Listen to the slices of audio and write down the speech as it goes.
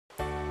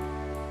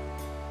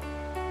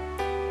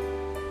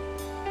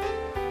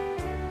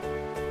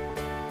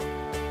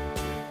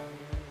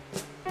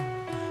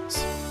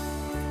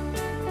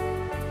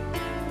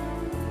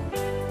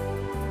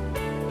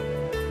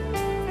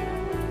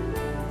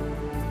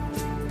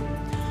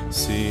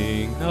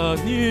Sing a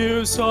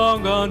new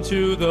song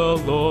unto the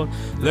Lord.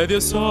 Let your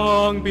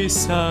song be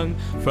sung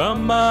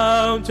from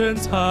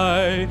mountains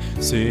high.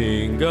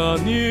 Sing a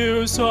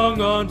new song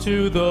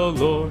unto the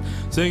Lord,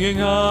 singing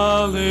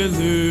hallelujah.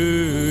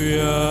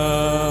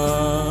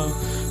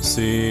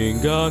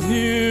 Sing a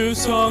new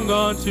song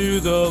unto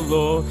the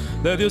Lord.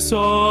 Let your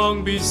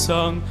song be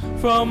sung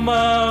from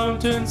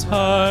mountains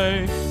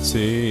high.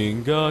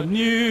 Sing a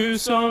new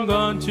song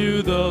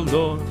unto the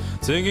Lord,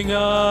 singing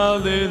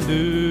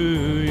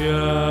hallelujah.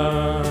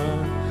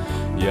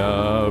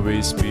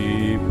 Yahweh's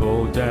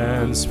people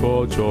dance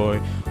for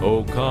joy.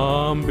 Oh,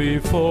 come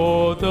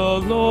before the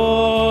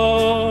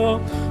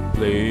Lord.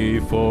 Play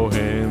for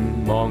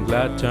him on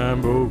glad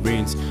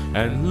tambourines,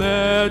 and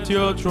let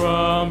your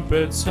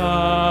trumpet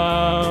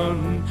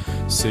sound.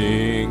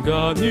 Sing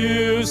a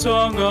new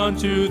song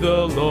unto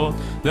the Lord.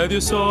 Let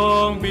your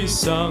song be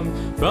sung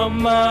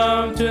from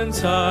mountains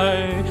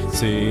high.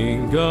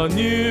 Sing a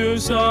new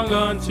song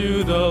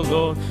unto the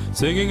Lord,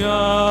 singing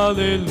hallelujah.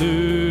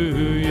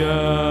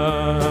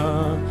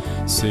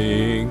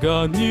 Sing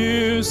a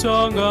new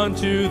song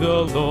unto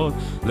the Lord.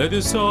 Let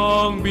your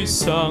song be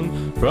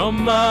sung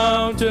from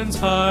mountains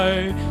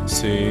high.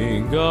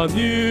 Sing a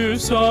new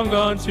song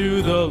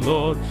unto the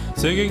Lord,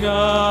 singing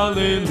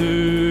hallelujah.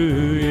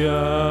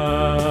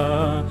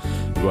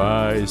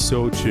 Rise,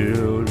 O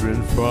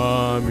children,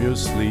 from your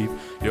sleep.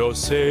 Your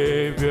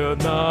Savior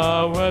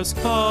now has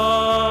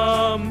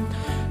come.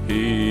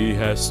 He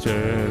has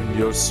turned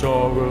your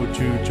sorrow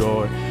to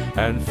joy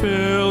and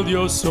filled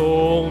your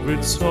soul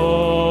with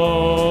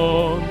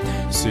song.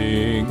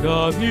 Sing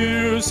a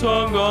new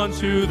song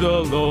unto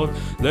the Lord.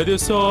 Let your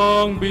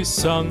song be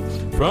sung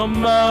from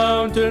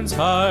mountains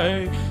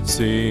high.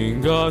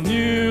 Sing a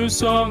new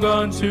song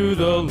unto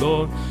the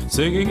Lord,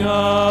 singing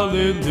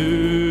hallelujah.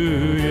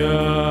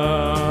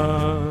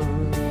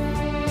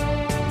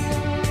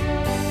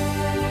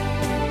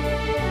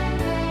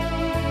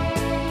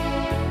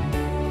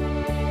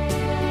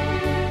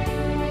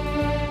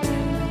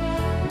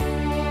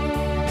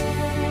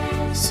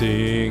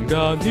 Sing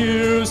a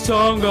new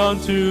song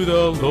unto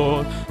the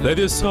Lord. Let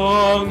your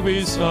song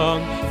be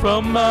sung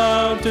from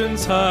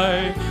mountains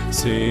high.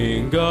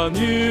 Sing a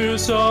new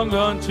song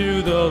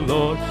unto the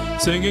Lord,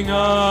 singing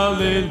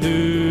hallelujah.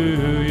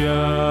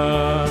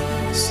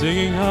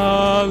 Singing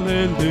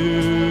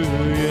hallelujah.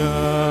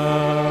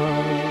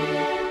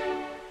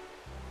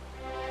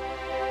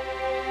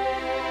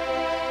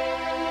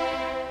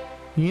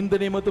 In the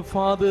name of the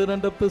Father,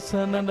 and of the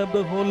Son, and of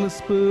the Holy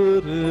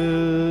Spirit.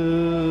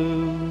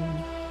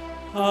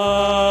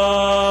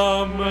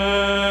 Amen.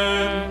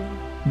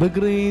 The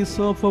grace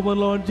of our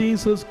Lord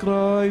Jesus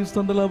Christ,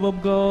 and the love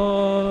of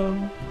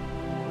God,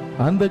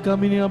 and the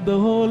communion of the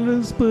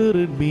Holy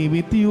Spirit be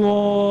with you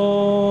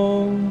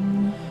all.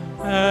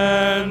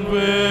 And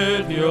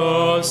with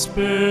your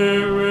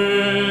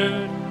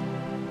spirit.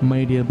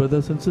 My dear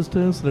brothers and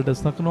sisters, let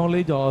us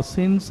acknowledge our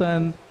sins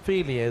and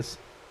failures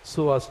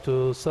so as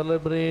to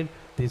celebrate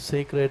the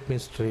sacred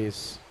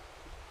mysteries.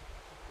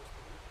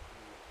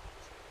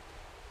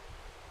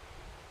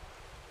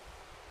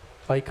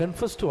 I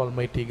confess to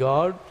Almighty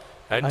God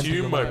and to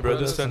you, my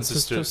brothers and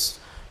sisters,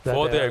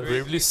 for they are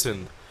gravely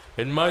sinned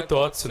in my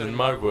thoughts and in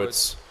my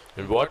words,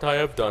 in what I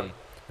have done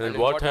and in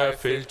what I have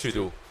failed to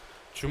do.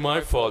 To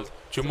my fault,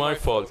 to my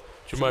fault,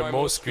 to my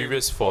most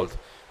grievous fault.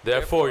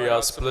 Therefore I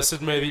ask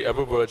Blessed Mary,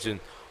 ever Virgin,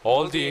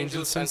 all the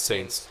angels and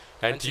saints,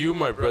 and to you,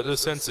 my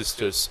brothers and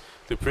sisters,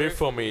 to pray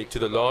for me to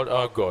the Lord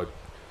our God.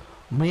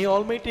 May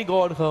Almighty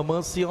God have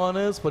mercy on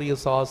us,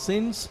 forgive our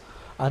sins,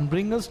 and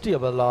bring us to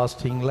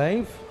everlasting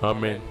life.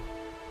 Amen.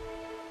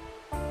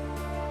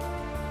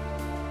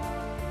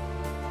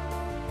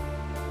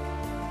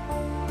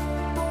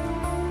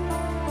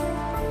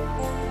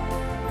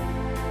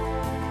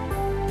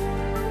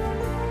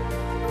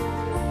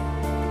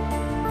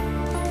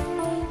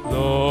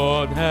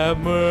 Lord, have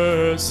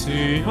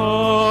mercy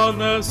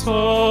on us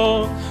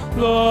all.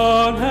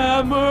 Lord,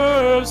 have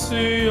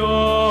mercy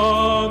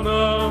on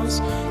us.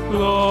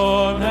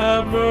 Lord,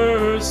 have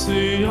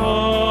mercy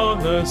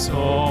on us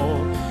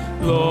all.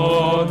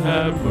 Lord,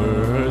 have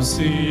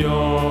mercy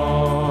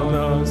on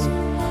us.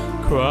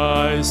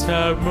 Christ,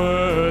 have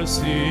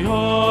mercy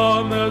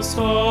on us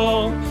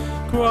all.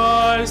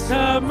 Christ,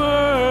 have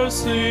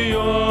mercy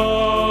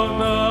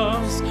on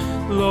us.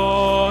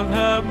 Lord,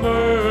 have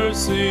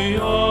mercy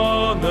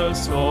on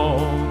us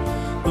all.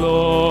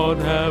 Lord,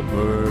 have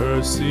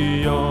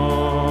mercy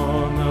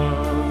on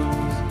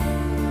us.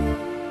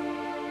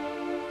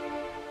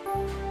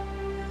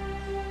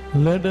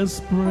 Let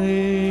us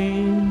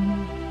pray.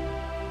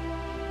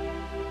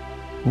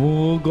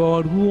 O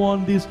God, who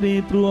on this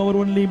day through our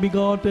only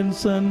begotten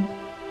Son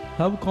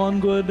have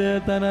conquered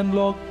death and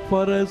unlocked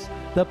for us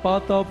the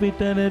path of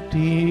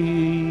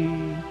eternity,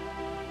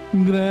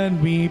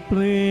 grant, we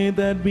pray,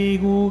 that we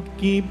who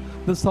keep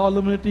the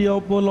solemnity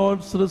of our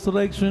Lord's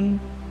resurrection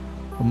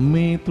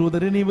may, through the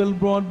renewal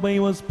brought by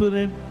your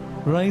Spirit,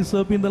 rise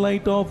up in the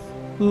light of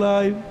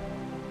life.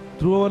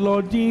 Through our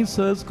Lord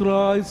Jesus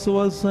Christ,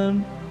 our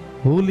Son,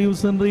 who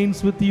lives and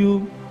reigns with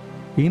you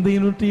in the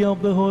unity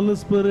of the Holy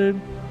Spirit,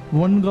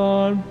 one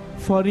God,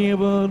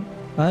 forever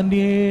and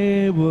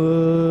ever.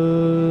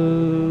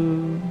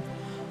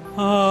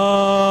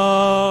 Amen.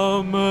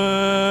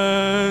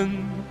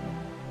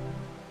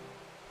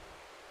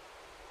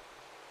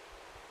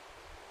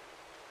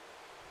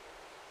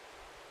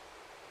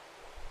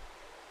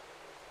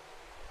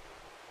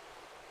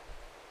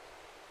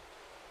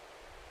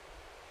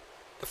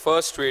 The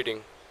first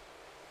reading.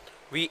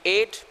 We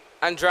ate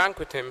and drank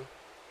with him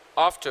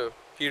after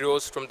he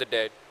rose from the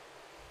dead.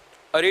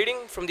 A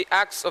reading from the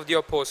Acts of the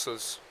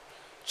Apostles,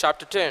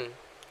 chapter 10,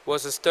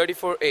 verses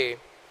 34a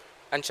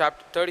and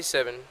chapter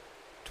 37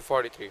 to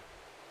 43.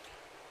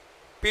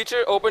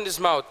 Peter opened his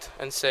mouth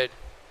and said,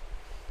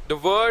 "The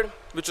word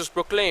which was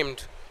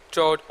proclaimed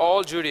throughout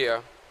all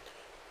Judea,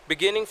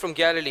 beginning from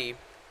Galilee,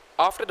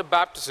 after the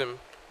baptism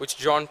which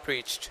John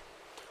preached,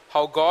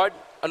 how God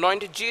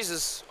anointed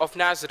Jesus of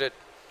Nazareth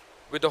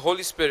with the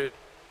Holy Spirit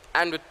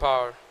and with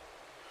power,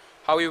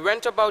 how he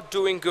went about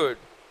doing good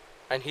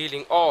and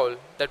healing all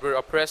that were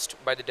oppressed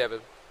by the devil.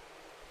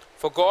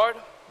 For God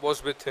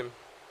was with him.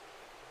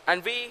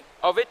 And we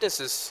are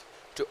witnesses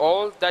to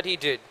all that he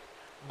did,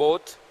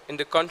 both in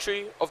the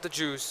country of the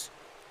Jews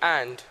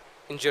and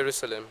in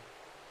Jerusalem.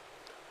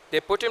 They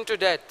put him to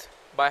death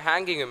by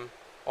hanging him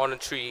on a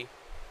tree,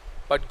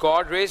 but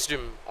God raised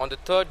him on the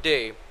third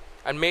day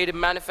and made him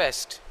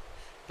manifest,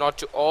 not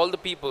to all the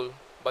people,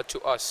 but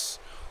to us,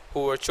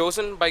 who were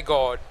chosen by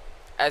God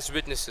as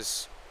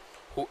witnesses,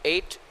 who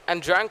ate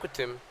and drank with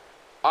him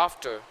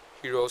after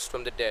he rose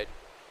from the dead.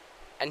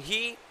 And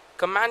he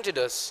commanded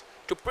us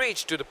to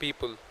preach to the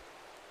people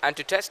and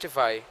to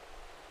testify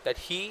that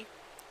he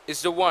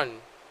is the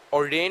one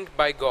ordained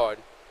by God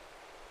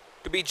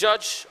to be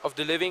judge of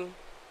the living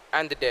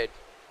and the dead.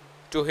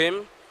 To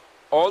him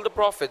all the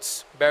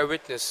prophets bear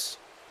witness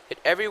that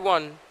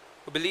everyone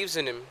who believes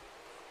in him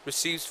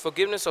receives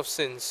forgiveness of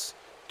sins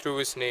through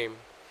his name."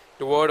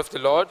 The word of the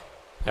Lord.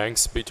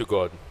 Thanks be to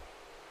God.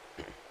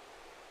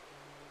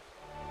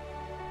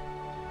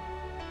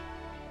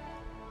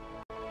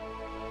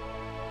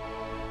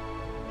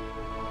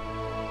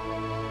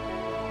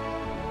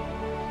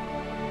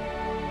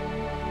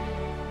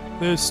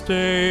 This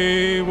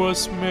day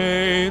was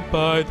made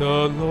by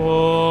the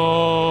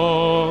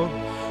Lord.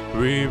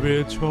 We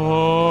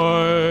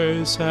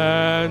rejoice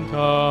and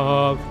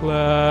are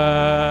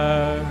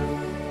glad.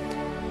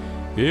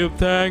 Give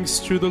thanks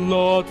to the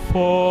Lord,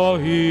 for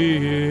he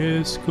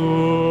is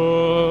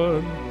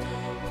good,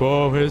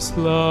 for his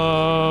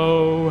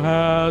love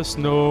has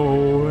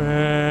no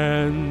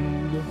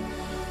end.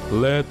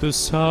 Let the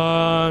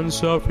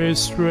sons of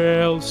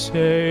Israel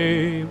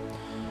say,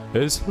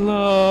 his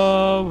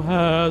love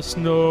has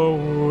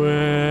no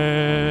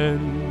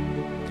end.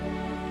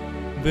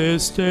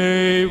 This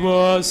day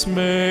was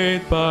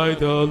made by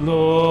the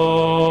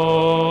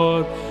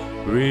Lord.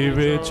 We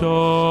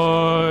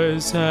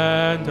rejoice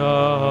and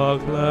are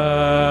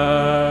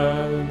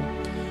glad.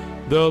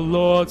 The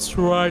Lord's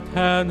right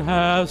hand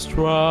has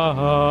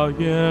triumphed.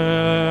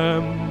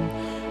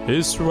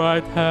 His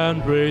right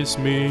hand raised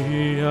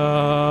me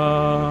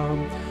up.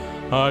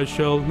 I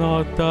shall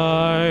not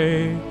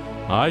die,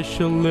 I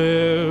shall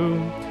live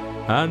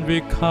and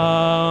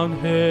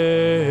recount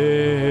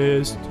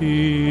his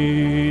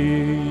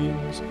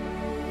deeds.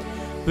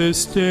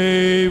 This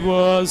day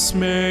was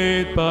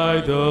made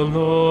by the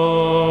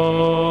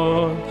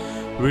Lord.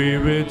 We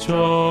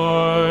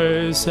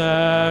rejoice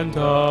and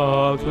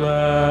are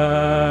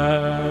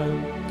glad.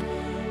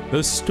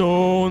 The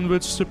stone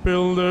which the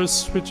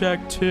builders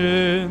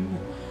rejected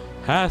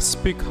has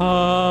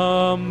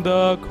become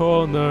the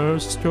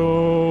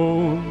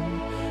cornerstone.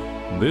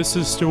 This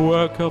is the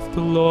work of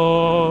the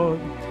Lord,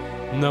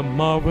 the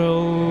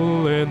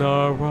marvel in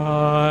our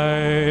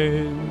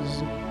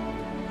eyes.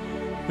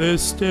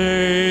 This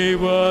day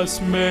was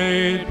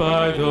made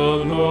by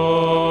the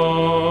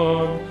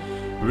Lord.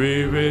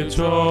 We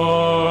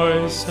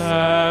rejoice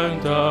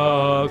and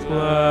are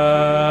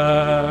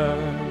glad.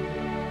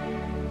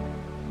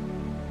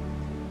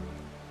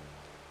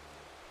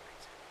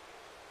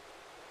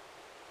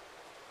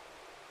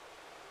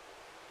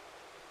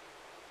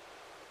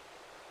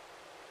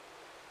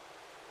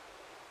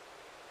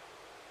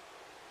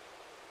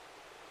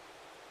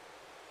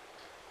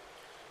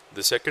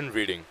 The second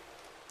reading.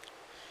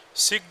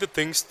 Seek the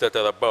things that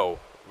are above,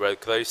 where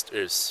Christ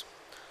is.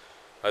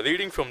 A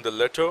reading from the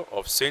letter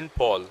of St.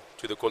 Paul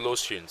to the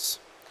Colossians,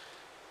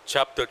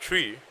 chapter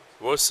 3,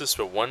 verses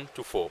 1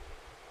 to 4.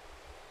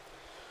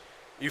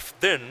 If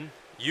then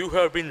you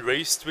have been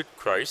raised with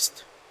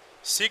Christ,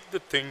 seek the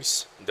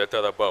things that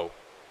are above,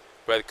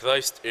 where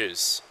Christ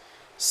is,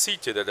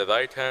 seated at the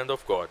right hand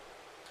of God.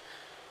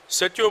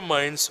 Set your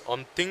minds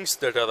on things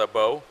that are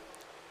above,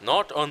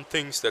 not on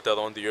things that are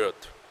on the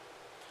earth.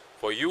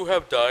 For you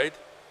have died,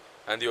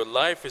 and your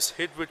life is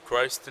hid with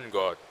Christ in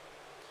God.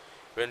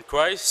 When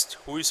Christ,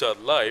 who is our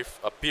life,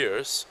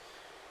 appears,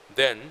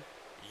 then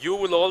you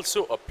will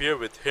also appear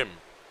with him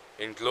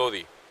in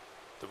glory.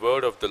 The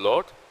word of the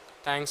Lord.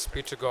 Thanks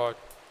be to God.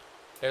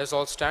 Let us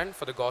all stand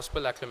for the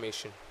gospel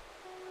acclamation.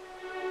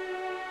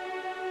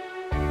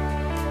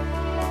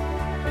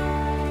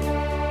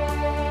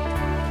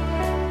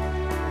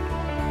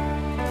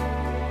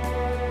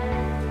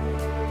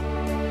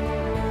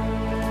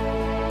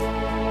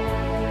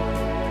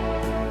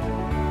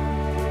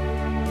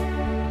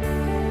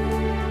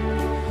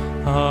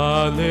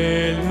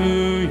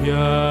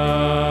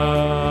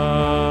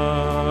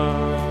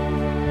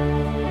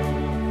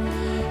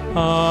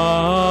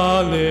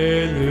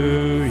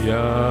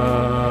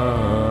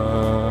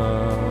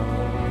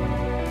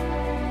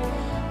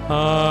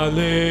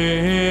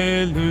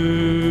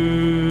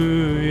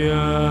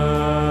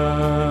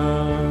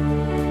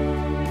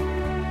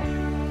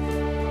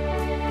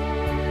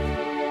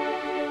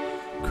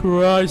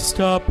 Christ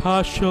our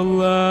Paschal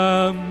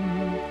Lamb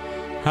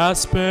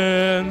has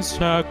been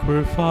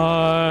sacrificed.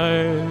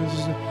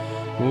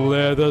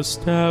 Let us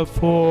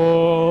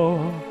therefore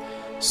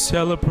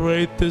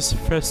celebrate this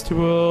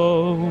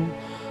festival.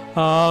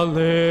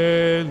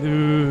 Alleluia.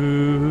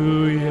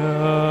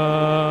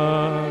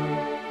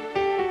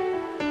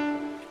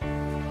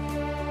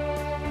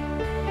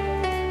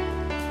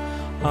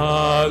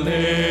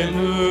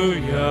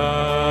 Alleluia.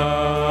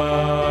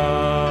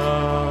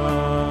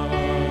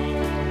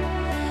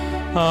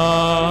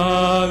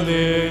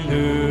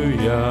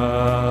 Alleluia.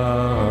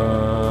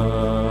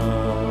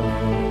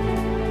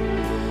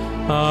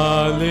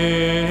 Alleluia.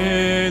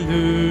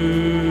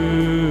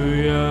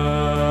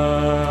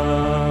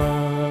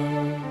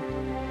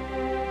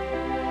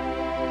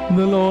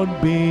 The Lord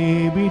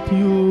be with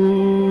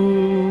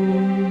you.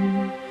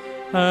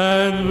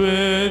 And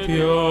with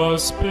your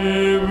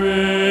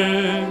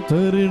spirit.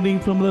 A reading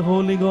from the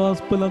Holy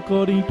Gospel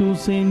according to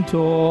St.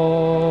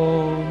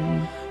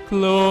 John.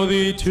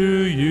 Glory to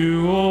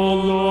you, O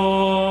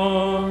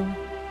Lord.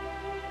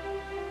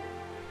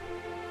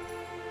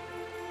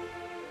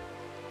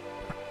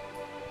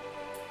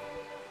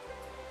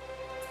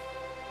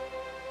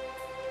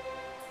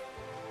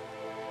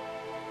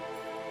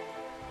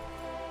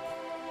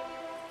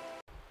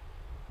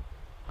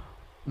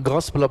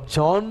 Gospel of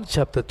John,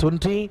 chapter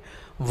 20,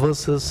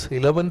 verses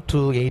 11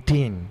 to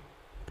 18.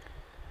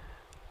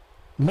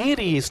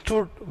 Mary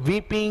stood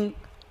weeping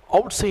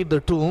outside the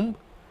tomb,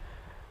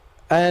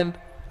 and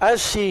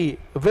as she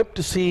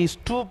wept, she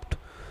stooped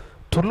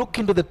to look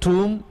into the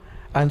tomb,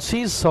 and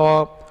she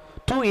saw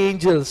two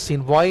angels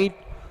in white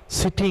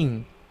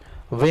sitting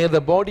where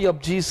the body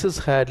of Jesus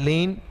had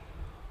lain,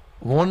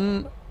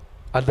 one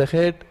at the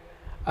head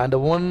and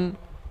one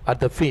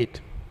at the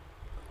feet.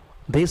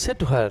 They said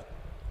to her,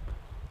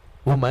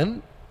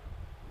 "Woman,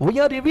 why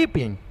are you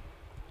weeping?"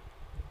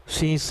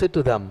 She said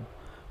to them,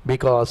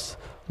 "Because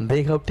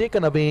they have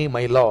taken away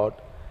my Lord,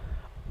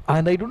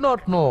 and I do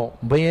not know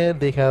where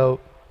they have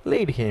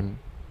laid him."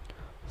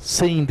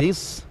 Saying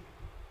this,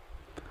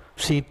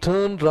 she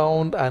turned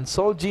round and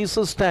saw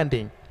Jesus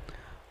standing,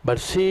 but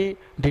she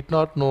did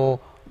not know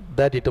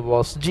that it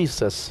was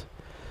Jesus.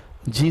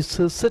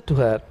 Jesus said to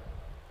her,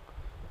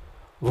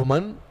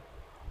 "Woman,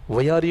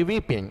 why are you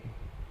weeping?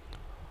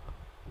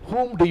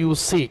 Whom do you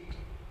seek?"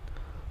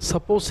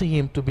 Supposing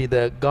him to be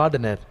the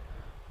gardener,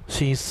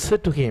 she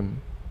said to him,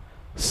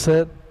 "Sir,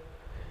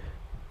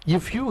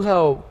 if you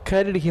have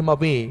carried him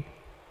away,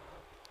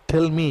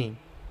 tell me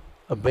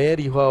where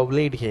you have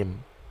laid him,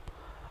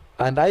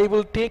 and I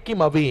will take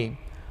him away."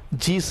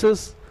 Jesus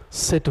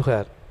said to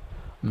her,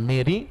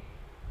 "Mary."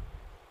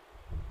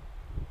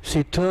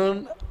 She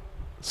turned,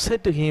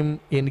 said to him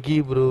in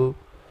Hebrew,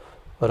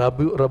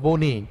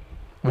 "Rabboni,"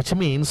 which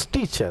means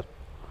teacher.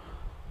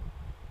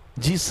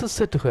 Jesus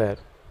said to her,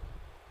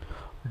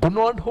 "Do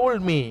not hold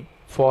me,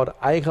 for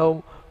I have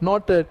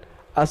not yet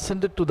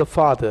ascended to the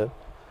Father,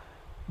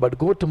 but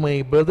go to my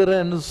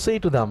brethren and say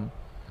to them,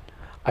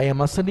 I am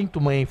ascending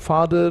to my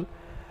Father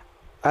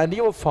and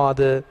your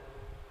Father,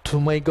 to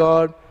my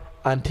God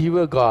and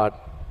your God."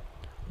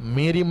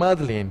 Mary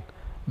Magdalene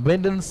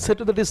went and said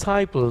to the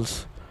disciples,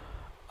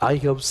 "I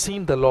have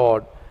seen the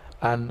Lord,"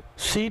 and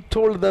she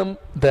told them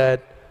that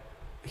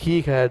he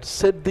had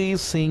said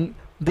these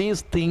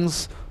things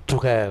to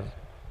her.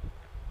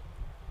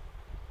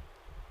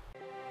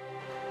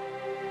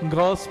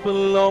 Gospel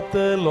of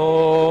the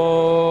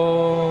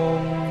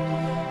Lord.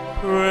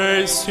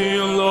 Praise to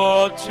you,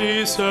 Lord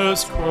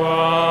Jesus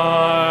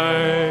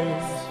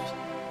Christ.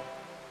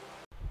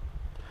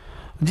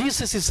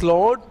 Jesus is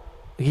Lord.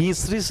 He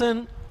is risen.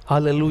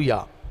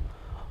 Hallelujah.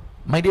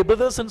 My dear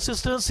brothers and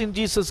sisters in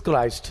Jesus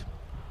Christ,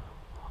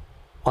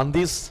 on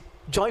this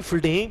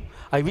joyful day,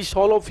 I wish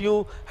all of you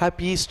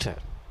happy Easter.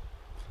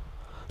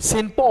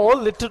 St. Paul,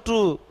 letter to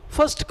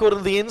 1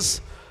 Corinthians,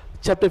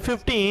 chapter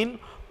 15,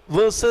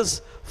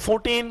 verses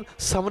 14,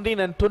 17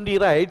 and 20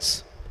 writes,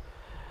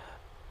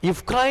 "If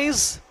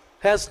Christ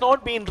has not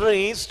been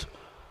raised,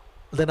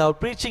 then our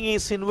preaching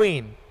is in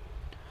vain,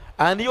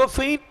 and your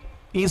faith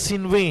is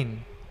in vain.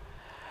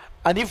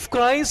 And if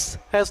Christ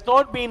has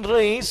not been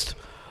raised,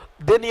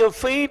 then your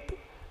faith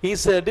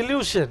is a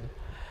delusion,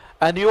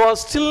 and you are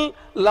still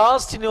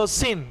lost in your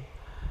sin.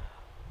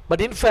 But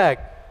in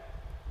fact,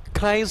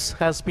 Christ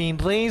has been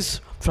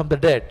raised from the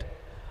dead,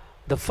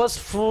 the first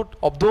fruit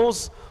of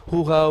those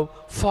who have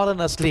fallen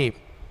asleep."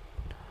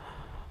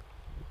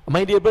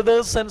 My dear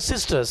brothers and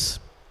sisters,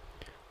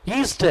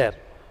 Easter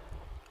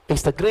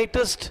is the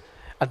greatest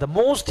and the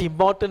most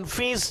important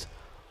feast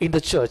in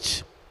the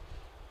church.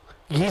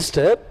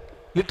 Easter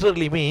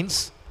literally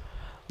means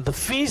the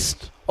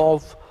feast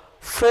of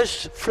fresh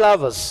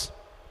flowers.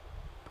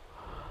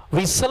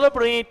 We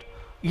celebrate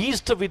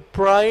Easter with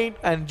pride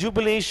and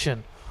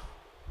jubilation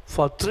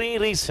for three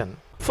reasons.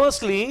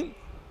 Firstly,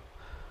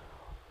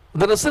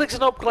 the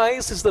resurrection of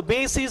Christ is the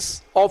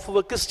basis of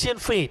our Christian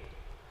faith.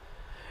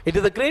 It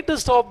is the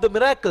greatest of the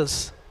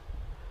miracles.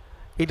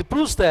 It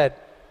proves that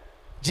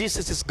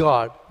Jesus is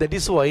God. That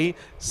is why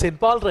St.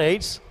 Paul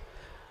writes,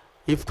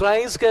 if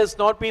Christ has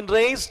not been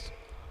raised,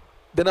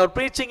 then our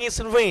preaching is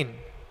in vain,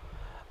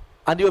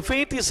 and your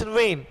faith is in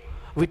vain.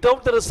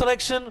 Without the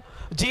resurrection,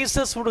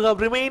 Jesus would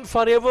have remained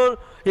forever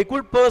a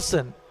good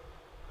person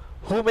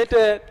who met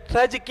a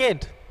tragic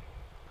end.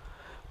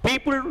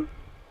 People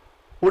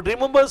would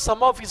remember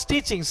some of his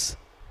teachings,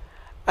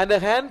 and a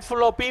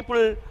handful of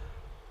people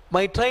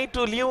might try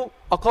to live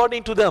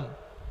according to them.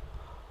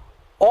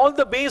 All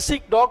the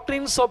basic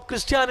doctrines of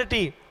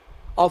Christianity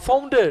are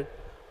founded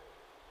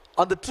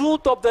on the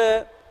truth of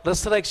the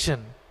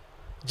resurrection.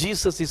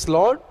 Jesus is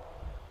Lord,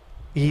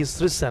 He is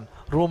risen.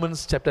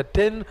 Romans chapter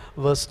 10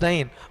 verse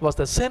 9 was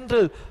the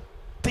central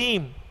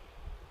theme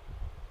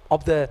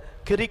of the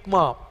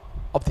kerygma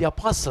of the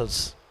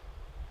apostles.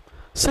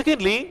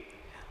 Secondly,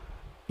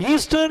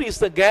 Easter is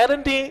the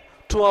guarantee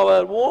to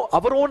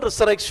our own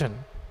resurrection.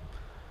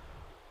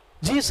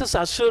 Jesus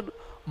assured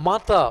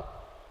Martha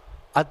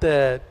at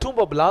the tomb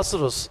of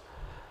Lazarus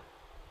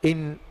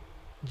in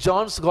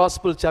John's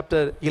Gospel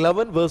chapter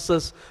 11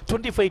 verses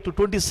 25 to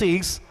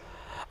 26,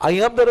 I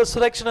am the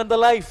resurrection and the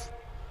life.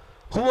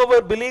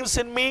 Whoever believes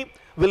in me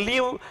will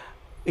live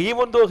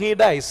even though he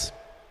dies.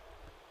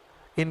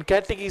 In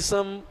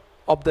Catechism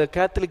of the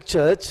Catholic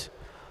Church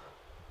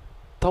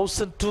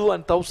 1002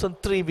 and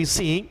 1003 we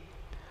see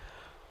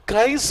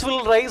Christ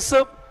will rise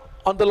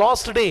up on the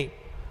last day.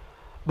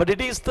 But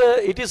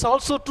it is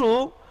also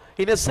true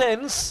in a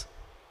sense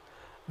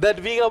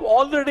that we have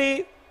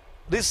already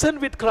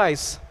risen with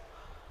Christ.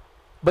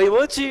 By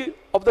virtue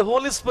of the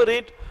Holy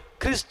Spirit,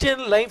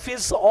 Christian life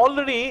is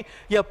already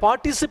a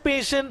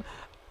participation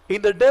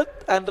in the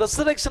death and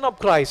resurrection of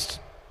Christ.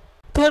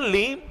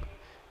 Thirdly,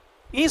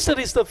 Easter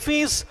is the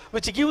feast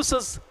which gives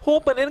us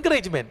hope and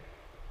encouragement.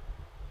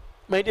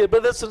 My dear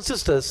brothers and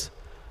sisters,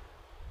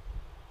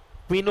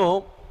 we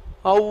know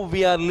how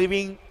we are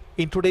living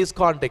in today's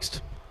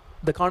context,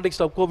 the context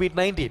of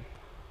COVID-19.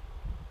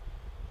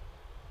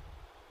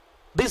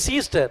 This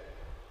Easter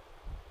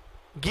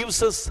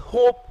gives us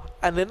hope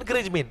and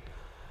encouragement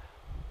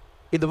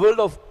in the world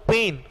of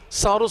pain,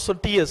 sorrows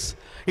and tears.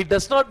 It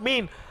does not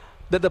mean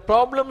that the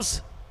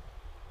problems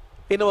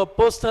in our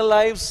personal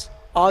lives,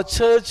 our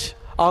church,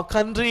 our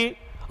country,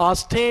 our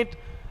state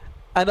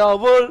and our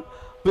world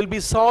will be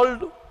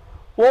solved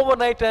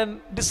overnight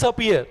and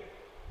disappear,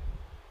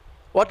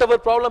 whatever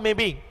problem may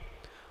be.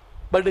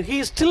 But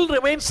He still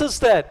reminds us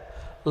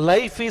that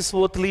life is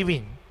worth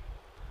living.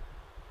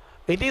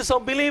 It is our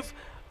belief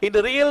in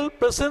the real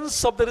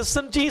presence of the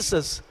risen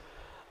Jesus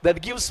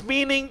that gives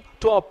meaning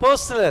to our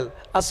personal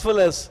as well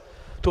as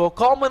to our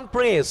common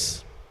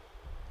prayers.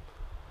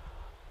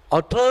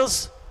 Our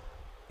trust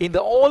in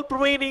the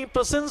all-pervading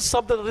presence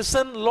of the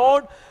risen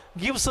Lord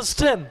gives us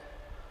strength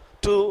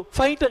to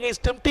fight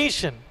against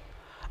temptation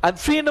and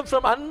freedom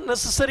from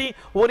unnecessary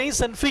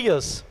worries and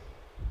fears.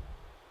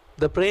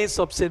 The praise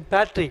of St.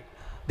 Patrick,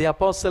 the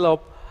Apostle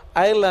of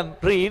Ireland,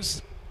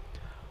 reads,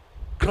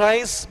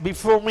 Christ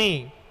before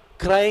me,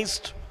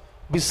 Christ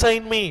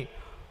beside me,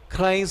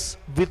 Christ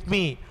with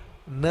me,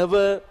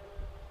 never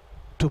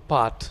to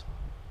part.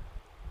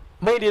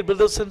 My dear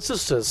brothers and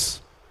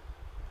sisters,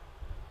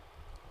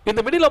 in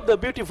the middle of the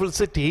beautiful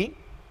city,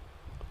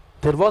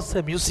 there was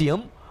a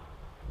museum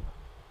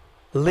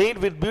laid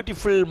with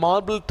beautiful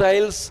marble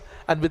tiles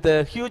and with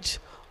a huge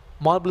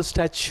marble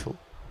statue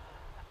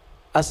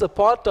as a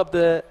part of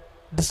the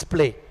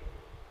display.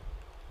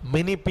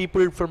 Many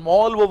people from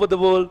all over the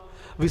world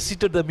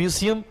visited the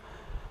museum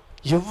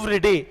every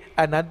day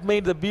and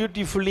admired the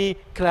beautifully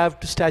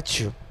carved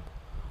statue.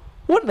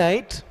 One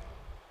night,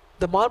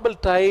 the marble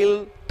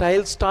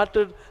tile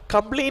started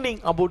complaining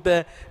about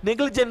the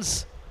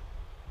negligence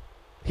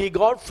he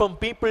got from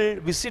people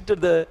visited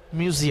the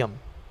museum.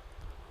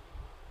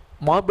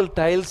 Marble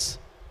tiles,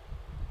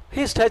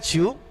 hey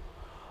statue,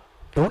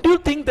 don't you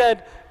think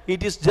that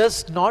it is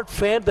just not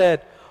fair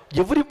that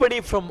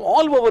everybody from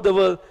all over the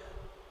world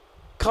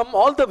come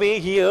all the way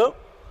here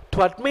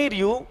to admire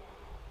you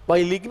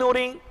while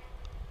ignoring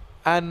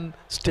and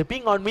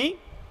stepping on me?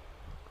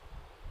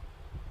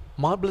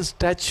 Marble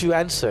statue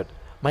answered,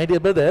 my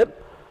dear brother,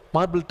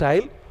 marble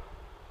tile,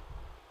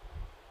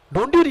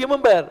 don't you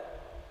remember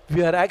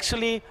we are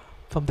actually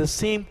from the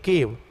same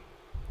cave?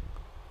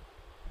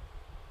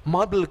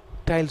 Marble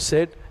tile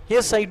said,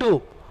 yes, I do.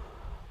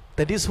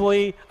 That is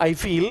why I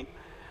feel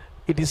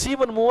it is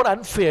even more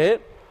unfair.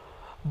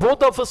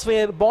 Both of us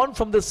were born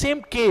from the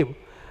same cave,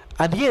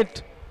 and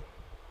yet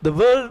the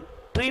world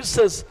treats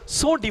us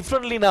so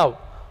differently now.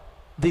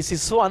 This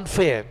is so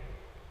unfair.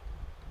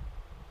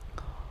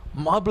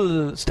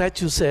 Marble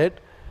statue said,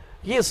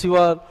 yes, you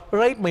are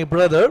right, my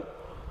brother,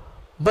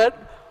 but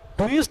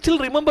do you still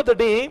remember the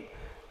day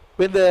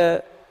when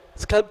the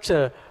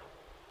sculptor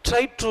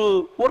tried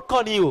to work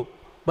on you,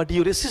 but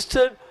you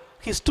resisted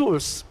his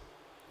tools.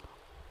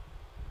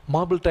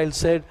 Marble tile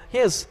said,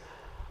 yes,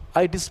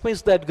 I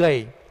despise that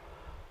guy.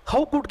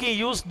 How could he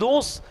use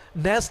those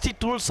nasty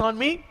tools on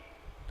me?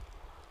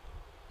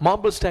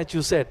 Marble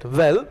statue said,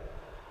 well,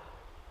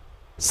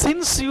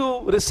 since you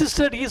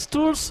resisted his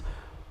tools,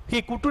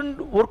 he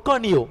couldn't work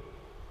on you.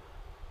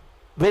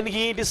 When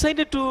he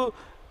decided to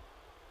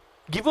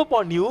give up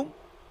on you,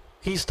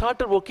 he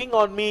started working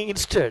on me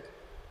instead.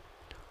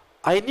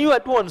 I knew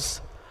at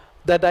once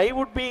that I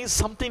would be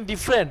something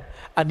different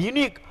and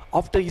unique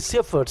after his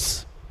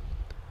efforts.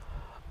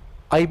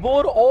 I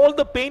bore all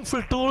the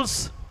painful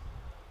tools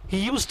he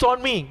used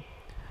on me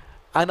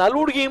and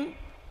allowed him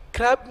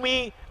grab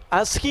me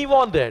as he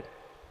wanted.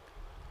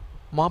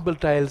 Marble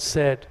tile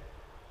said,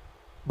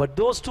 but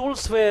those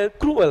tools were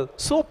cruel,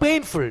 so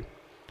painful.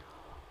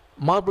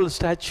 Marble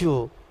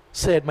statue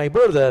said, my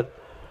brother,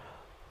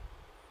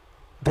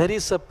 there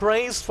is a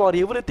price for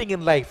everything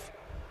in life.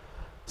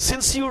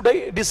 Since you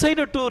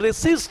decided to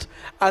resist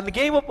and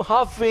gave up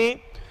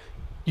halfway,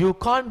 you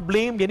can't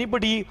blame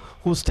anybody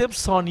who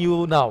steps on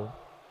you now.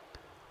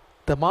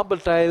 The marble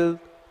tile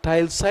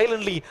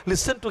silently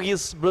listened to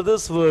his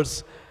brother's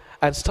words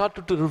and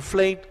started to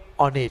reflect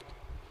on it.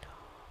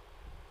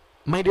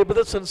 My dear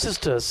brothers and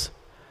sisters,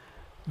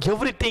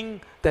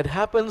 everything that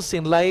happens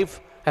in life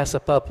has a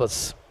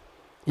purpose.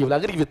 You will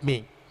agree with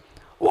me.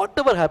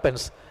 Whatever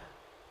happens,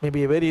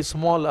 maybe a very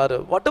small or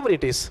whatever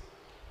it is,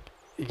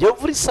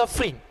 every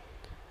suffering,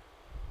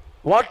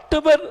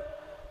 whatever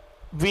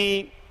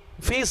we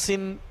face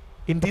in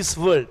this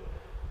world,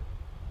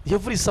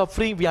 every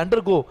suffering we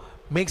undergo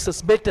makes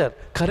us better,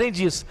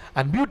 courageous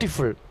and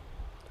beautiful.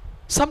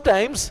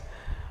 Sometimes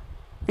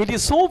it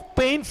is so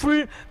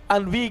painful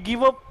and we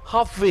give up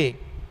halfway.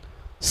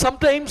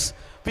 Sometimes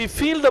we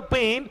feel the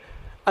pain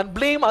and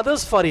blame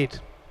others for it.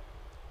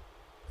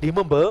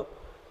 Remember,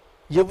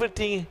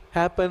 everything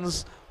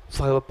happens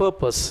for a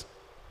purpose.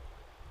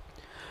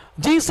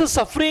 Jesus'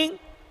 suffering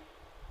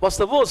was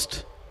the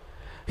worst.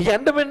 He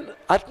underwent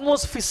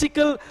utmost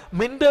physical,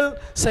 mental,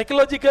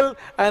 psychological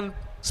and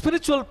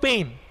spiritual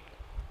pain,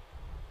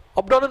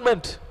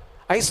 abandonment,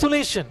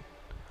 isolation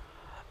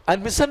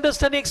and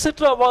misunderstanding,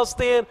 etc. was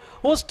their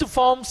worst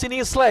forms in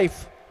his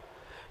life.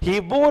 He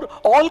bore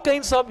all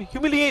kinds of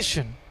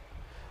humiliation.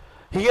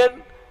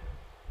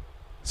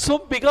 So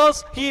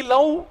because he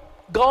loved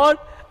God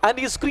and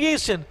his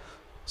creation,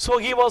 so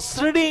he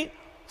was ready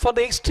for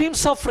the extreme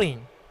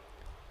suffering.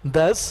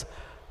 Thus,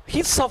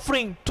 his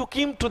suffering took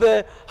him to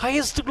the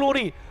highest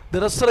glory,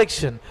 the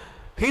resurrection.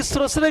 His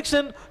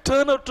resurrection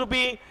turned out to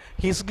be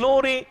his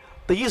glory,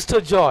 the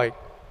Easter joy.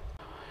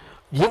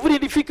 Every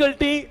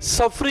difficulty,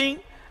 suffering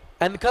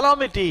and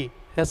calamity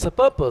has a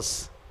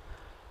purpose.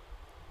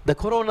 The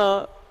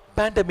corona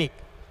pandemic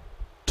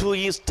too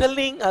is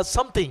telling us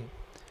something.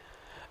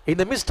 In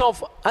the midst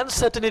of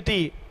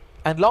uncertainty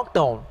and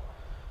lockdown,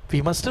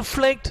 we must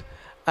reflect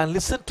and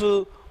listen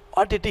to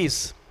what it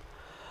is.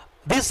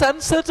 This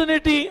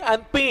uncertainty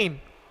and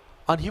pain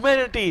on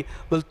humanity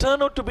will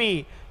turn out to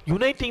be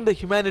uniting the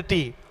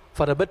humanity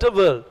for a better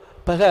world.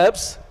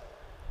 Perhaps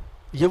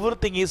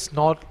everything is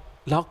not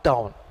locked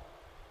down.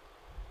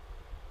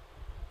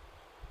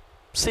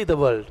 See the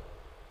world.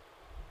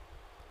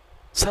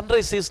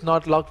 Sunrise is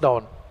not locked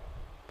down.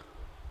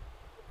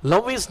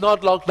 Love is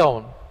not locked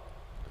down.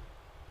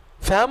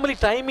 Family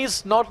time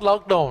is not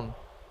locked down.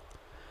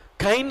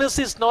 Kindness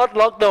is not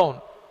locked down.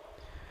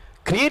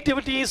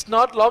 Creativity is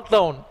not locked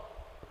down.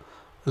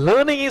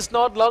 Learning is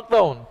not locked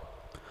down.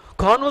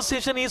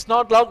 Conversation is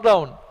not locked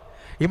down.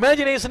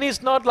 Imagination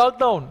is not locked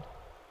down.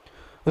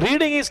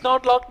 Reading is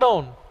not locked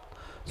down.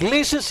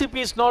 Relationship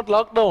is not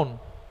locked down.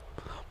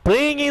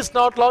 Praying is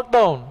not locked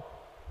down.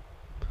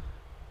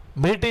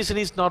 Meditation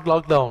is not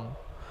locked down.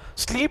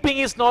 Sleeping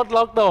is not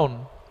locked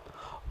down.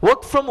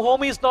 Work from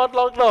home is not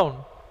locked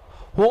down.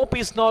 Hope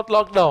is not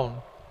locked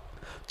down.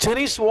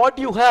 Cherish what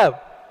you have.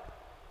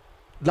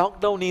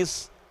 Lockdown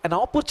is an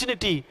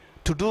opportunity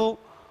to do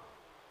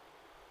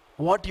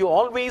what you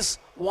always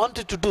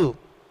wanted to do.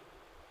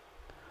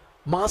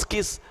 Mask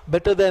is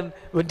better than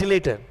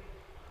ventilator.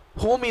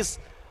 Home is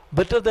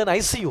better than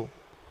ICU.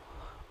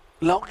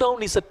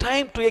 Lockdown is a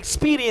time to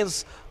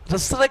experience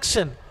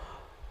resurrection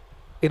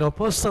in our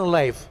personal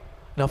life,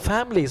 in our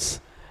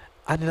families,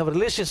 and in our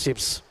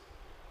relationships.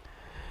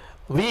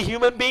 We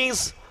human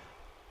beings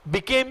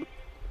became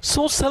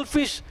so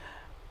selfish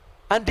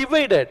and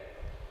divided.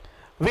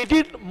 We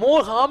did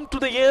more harm to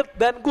the earth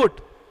than good.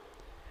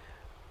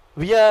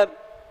 We are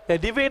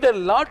divided a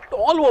lot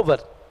all over.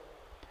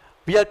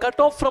 We are cut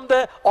off from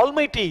the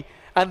Almighty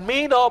and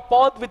made our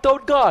path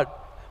without God.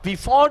 We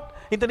fought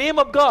in the name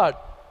of God.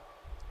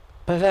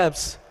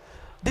 Perhaps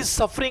this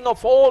suffering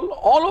of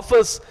all of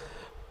us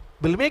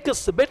will make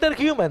us better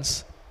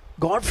humans,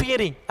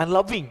 God-fearing and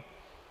loving.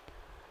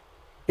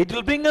 It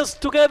will bring us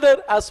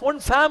together as one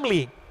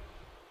family.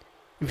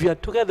 If we are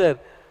together,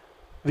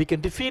 we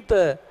can defeat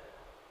the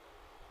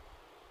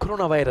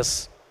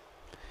coronavirus.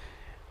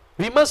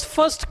 We must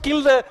first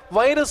kill the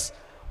virus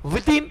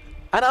within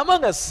and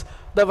among us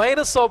the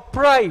virus of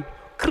pride,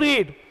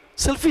 greed,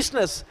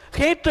 selfishness,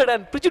 hatred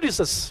and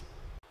prejudices.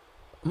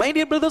 My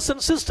dear brothers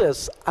and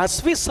sisters,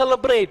 as we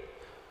celebrate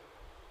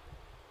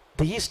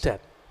the Easter,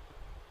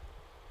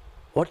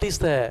 what is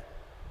the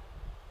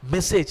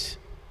message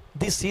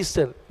this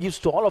Easter gives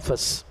to all of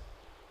us?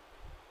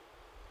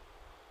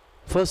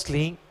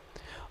 Firstly,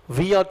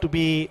 we are to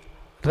be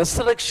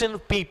resurrection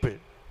people.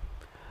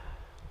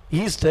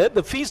 Easter,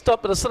 the feast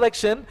of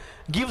resurrection,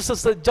 gives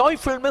us a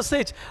joyful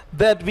message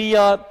that we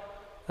are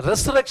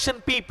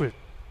resurrection people.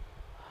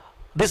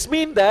 This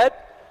means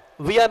that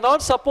we are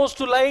not supposed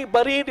to lie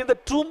buried in the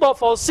tomb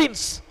of our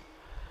sins,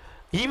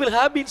 evil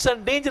habits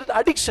and dangerous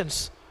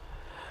addictions.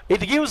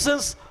 It gives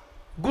us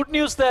good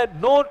news that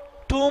no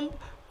tomb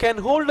can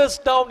hold us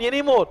down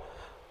anymore.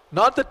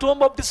 Not the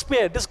tomb of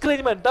despair,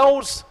 discouragement,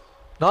 doubts,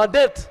 not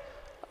death,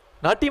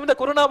 not even the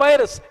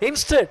coronavirus.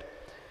 Instead,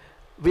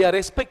 we are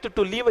expected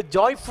to live a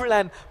joyful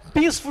and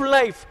peaceful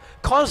life,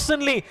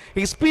 constantly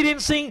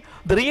experiencing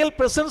the real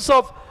presence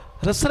of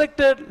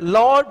resurrected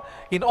Lord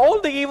in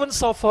all the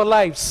events of our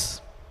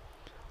lives.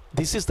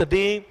 This is the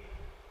day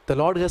the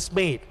Lord has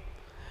made.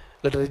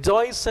 Let us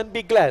rejoice and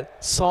be glad.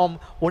 Psalm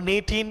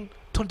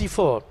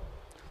 118:24.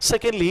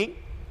 Secondly,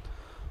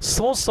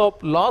 source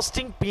of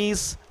lasting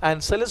peace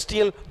and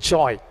celestial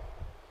joy.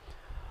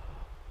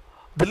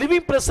 The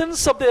living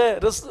presence of the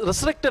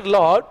resurrected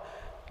Lord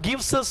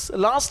gives us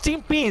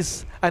lasting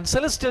peace and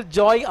celestial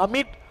joy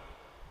amid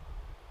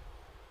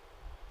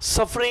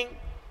suffering,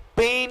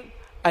 pain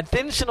and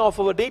tension of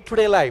our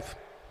day-to-day life.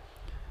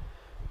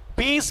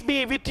 Peace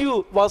be with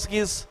you was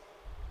his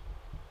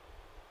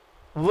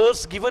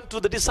words given to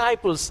the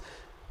disciples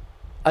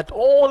at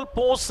all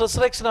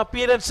post-resurrection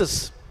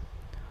appearances.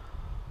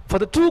 For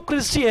the true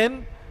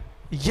Christian,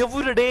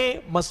 every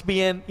day must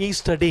be an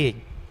Easter day.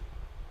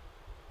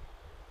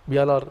 We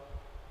all are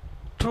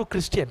true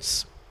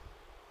Christians.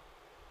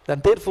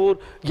 And therefore,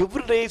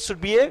 every day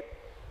should be a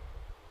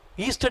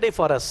Easter day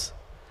for us.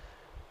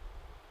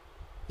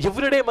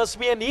 Every day must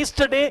be an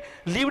Easter day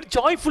lived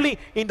joyfully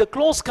in the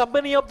close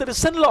company of the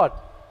risen Lord.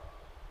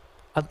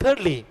 And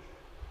thirdly,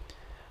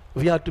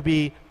 we are to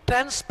be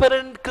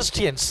transparent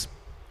Christians.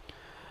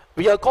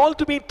 We are called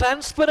to be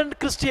transparent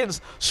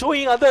Christians,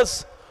 showing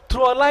others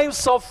through our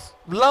lives of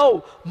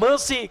love,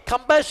 mercy,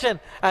 compassion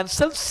and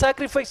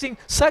self-sacrificing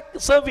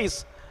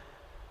service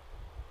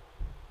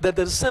that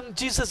the risen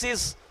Jesus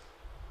is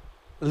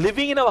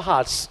living in our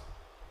hearts.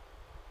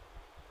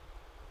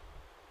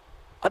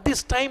 At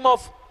this time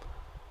of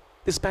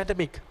this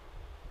pandemic,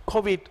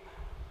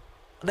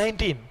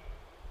 COVID-19,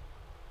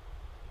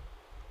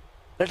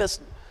 let us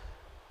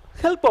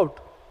help out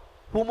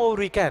whomever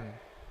we can.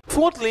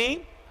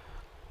 Fourthly,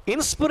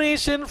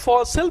 inspiration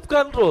for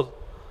self-control.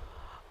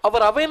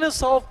 Our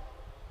awareness of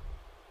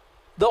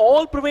the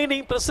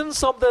all-pervading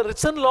presence of the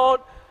risen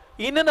Lord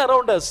in and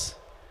around us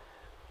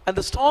and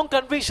the strong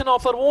conviction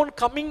of our own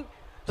coming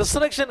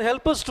resurrection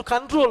help us to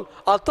control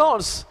our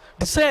thoughts,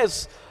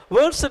 desires,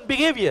 words and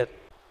behavior.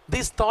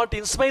 This thought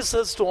inspires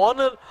us to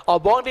honor our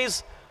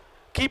bodies,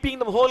 keeping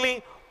them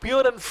holy,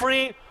 pure and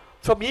free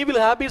from evil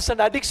habits and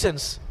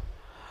addictions.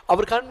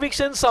 Our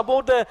convictions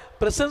about the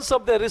presence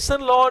of the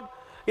risen Lord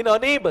in our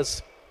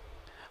neighbors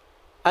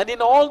and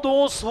in all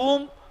those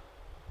whom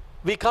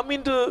we come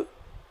into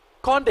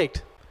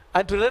contact,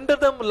 and to render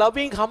them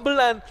loving,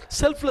 humble and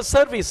selfless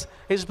service,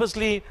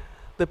 especially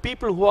the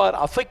people who are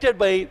affected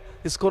by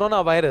this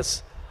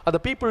coronavirus, or the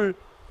people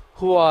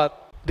who are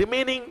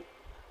remaining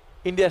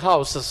in their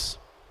houses.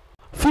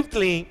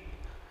 Fifthly,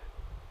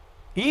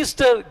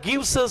 Easter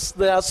gives us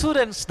the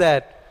assurance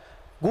that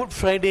Good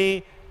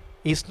Friday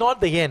is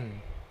not the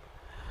end.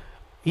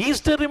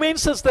 Easter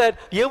reminds us that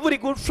every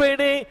Good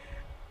Friday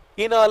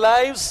in our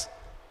lives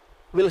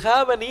will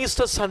have an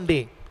Easter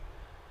Sunday,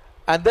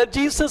 and that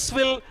Jesus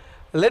will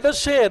let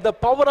us share the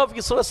power of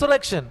his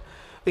resurrection.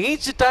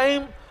 Each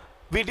time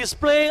we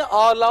display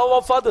our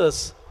love of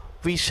others,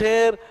 we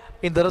share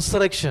in the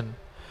resurrection.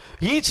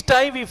 Each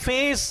time we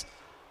face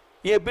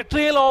a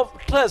betrayal of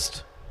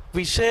trust,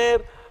 we share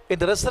in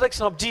the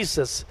resurrection of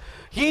Jesus.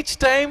 Each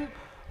time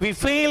we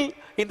fail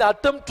in the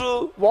attempt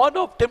to ward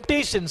off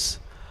temptations,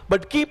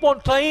 but keep on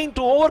trying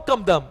to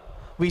overcome them,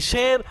 we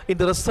share in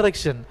the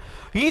resurrection.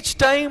 Each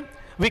time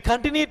we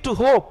continue to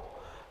hope,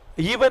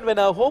 even when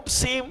our hopes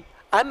seem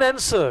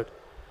unanswered,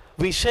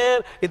 we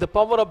share in the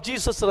power of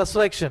Jesus'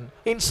 resurrection.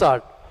 In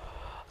short,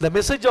 the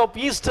message of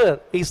Easter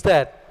is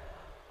that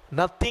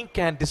nothing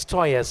can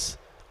destroy us,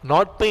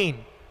 not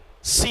pain,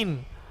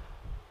 sin,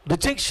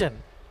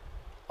 rejection,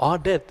 or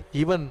death,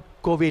 even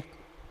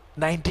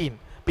COVID-19,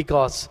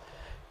 because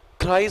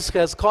Christ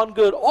has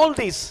conquered all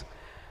these,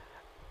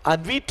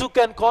 and we too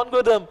can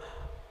conquer them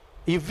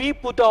if we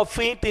put our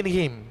faith in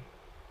him.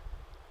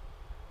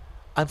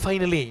 And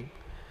finally,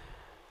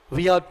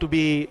 we are to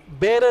be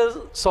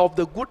bearers of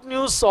the good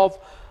news of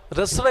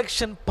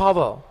resurrection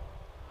power.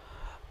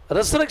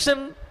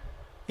 Resurrection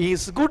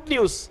is good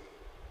news,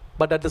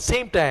 but at the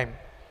same time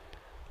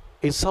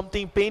is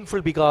something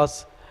painful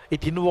because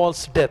it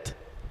involves death.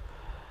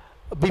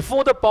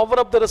 Before the power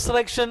of the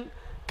resurrection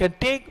can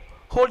take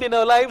hold in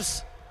our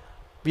lives,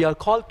 we are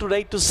called to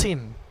die to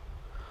sin,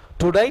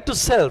 to die to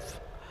self.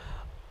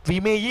 We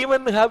may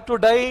even have to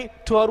die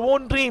to our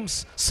own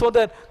dreams so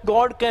that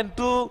God can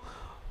do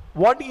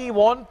what He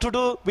wants to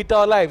do with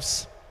our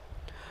lives.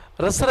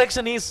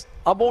 Resurrection is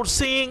about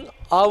seeing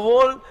our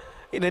world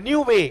in a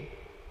new way.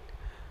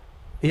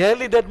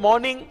 Early that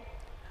morning,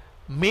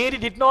 Mary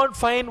did not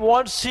find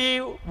what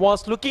she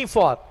was looking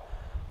for,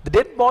 the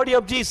dead body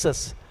of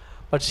Jesus,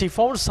 but she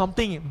found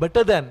something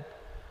better than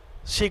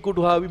she could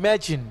have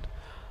imagined,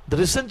 the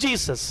risen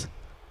Jesus.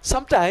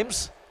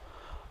 Sometimes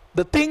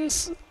the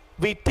things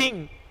we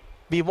think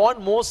we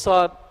want most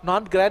are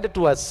not granted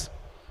to us.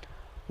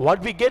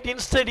 What we get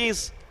instead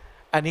is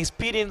an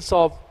experience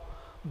of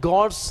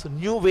God's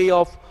new way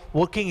of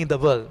working in the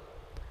world.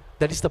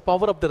 That is the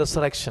power of the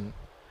resurrection.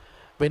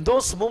 When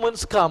those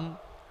moments come,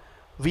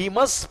 we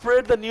must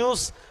spread the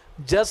news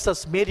just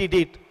as Mary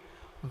did.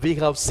 We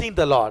have seen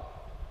the Lord.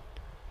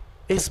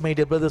 Yes, my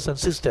dear brothers and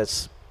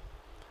sisters,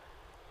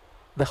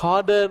 the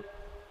harder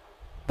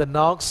the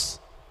knocks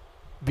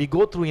we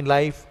go through in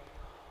life,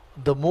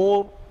 the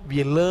more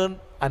we learn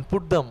and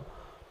put them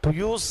to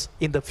use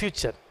in the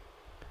future.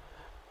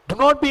 Do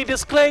not be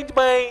discouraged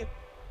by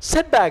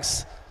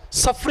setbacks,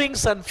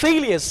 sufferings and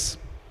failures.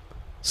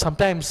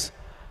 Sometimes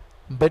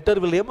better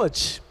will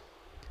emerge.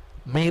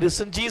 May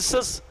risen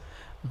Jesus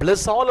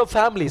bless all our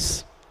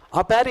families,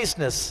 our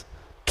parishioners,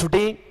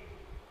 today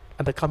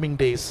and the coming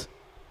days.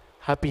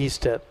 Happy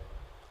Easter.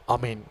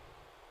 Amen.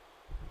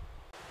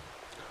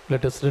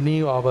 Let us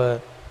renew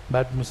our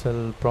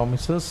baptismal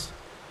promises.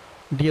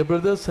 Dear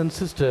brothers and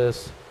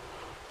sisters,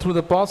 through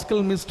the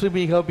Paschal mystery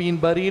we have been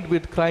buried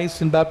with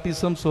Christ in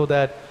baptism so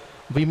that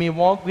we may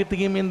walk with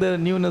Him in the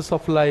newness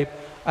of life.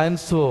 And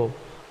so,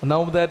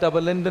 now that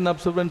our Lenten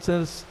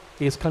observances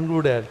is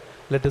concluded,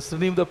 let us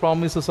renew the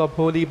promises of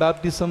holy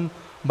baptism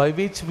by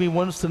which we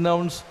once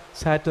renounced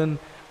Satan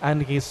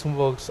and his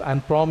works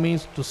and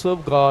promise to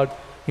serve God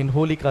in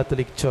Holy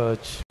Catholic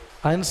Church.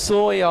 And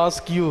so I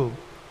ask you,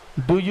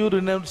 do you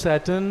renounce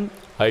Satan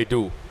I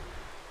do.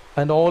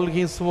 and all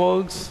his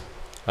works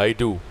I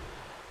do.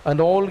 and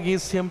all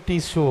his empty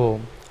show?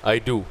 I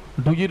do.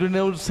 Do you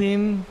renounce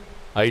sin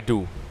I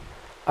do.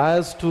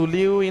 as to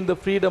live in the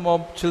freedom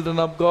of children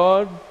of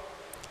God?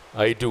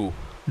 I do.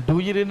 Do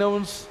you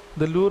renounce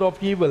the lure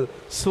of evil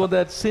so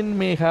that sin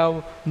may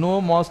have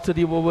no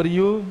mastery over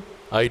you?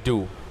 I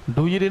do.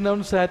 Do you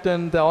renounce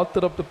Satan, the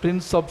author of the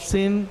prince of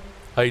sin?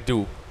 I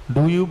do.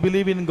 Do you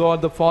believe in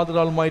God, the Father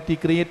Almighty,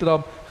 creator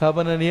of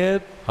heaven and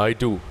earth? I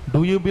do.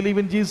 Do you believe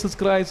in Jesus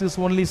Christ, His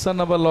only Son,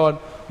 our Lord,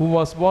 who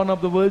was born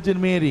of the Virgin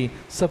Mary,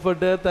 suffered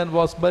death and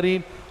was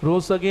buried,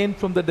 rose again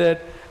from the dead,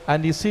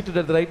 and is seated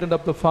at the right hand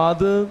of the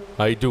Father?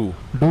 I do.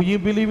 Do you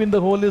believe in the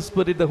Holy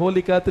Spirit, the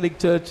Holy Catholic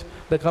Church,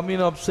 the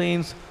communion of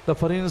saints, the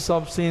forgiveness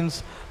of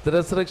sins, the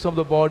resurrection of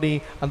the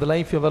body, and the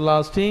life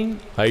everlasting?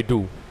 I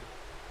do.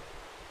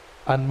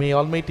 And may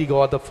Almighty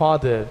God, the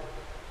Father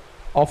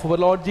of our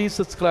Lord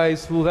Jesus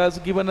Christ, who has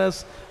given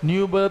us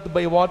new birth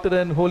by water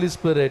and Holy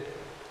Spirit,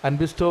 and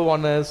bestow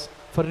on us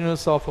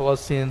forgiveness of our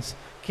sins,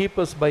 keep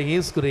us by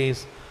His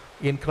grace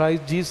in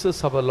Christ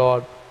Jesus our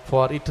Lord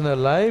for eternal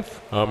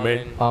life.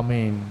 Amen.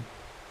 Amen.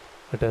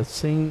 Let us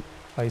sing,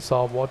 I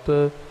saw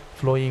water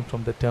flowing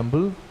from the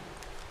temple.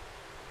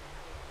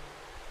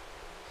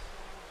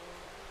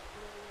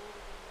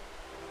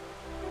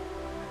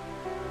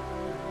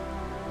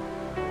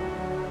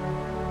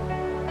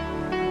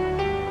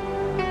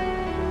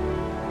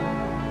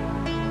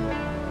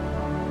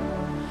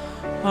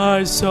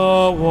 I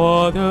saw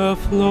water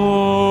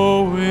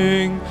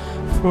flowing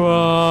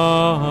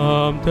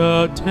from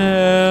the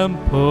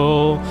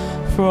temple,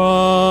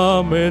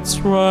 from its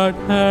right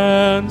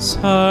hand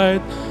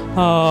side.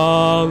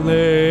 Hallelujah.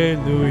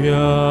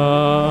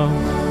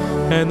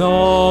 And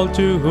all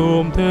to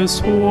whom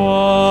this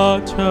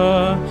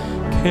water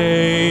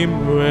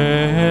came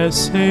were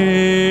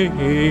saved,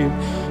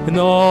 and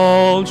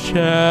all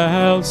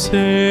shall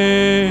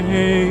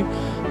say,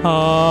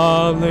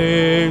 Hallelujah,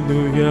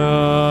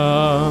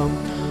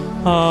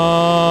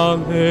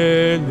 Hallelujah.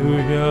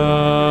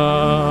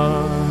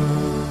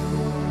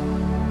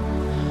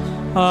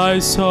 I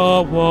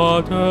saw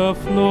water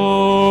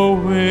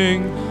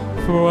flowing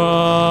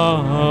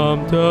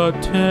from the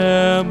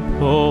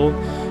temple,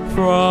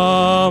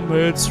 from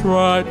its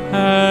right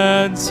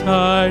hand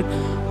side.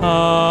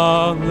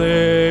 Hallelujah.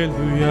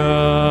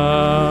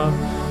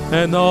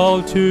 And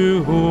all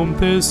to whom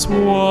this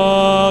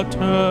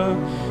water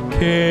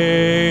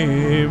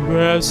came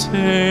were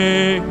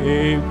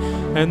saved,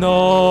 and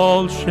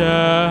all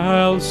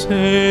shall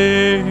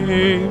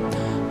say,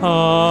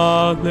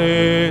 Hallelujah,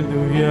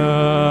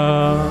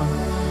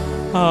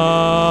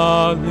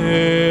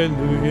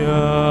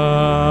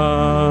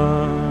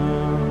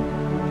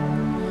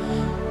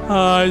 Hallelujah.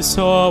 I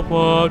saw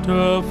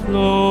water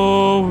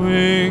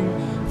flowing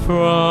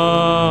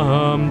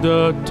from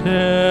the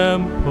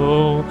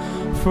temple,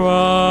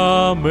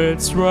 from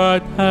its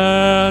right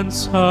hand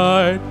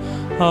side.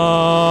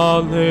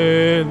 Hallelujah.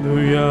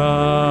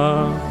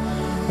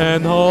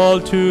 and all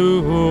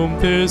to whom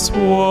this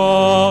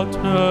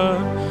water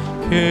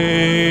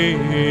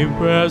came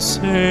were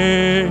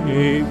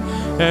saved,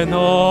 and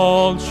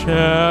all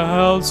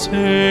shall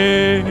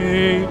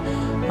say,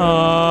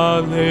 Hallelujah,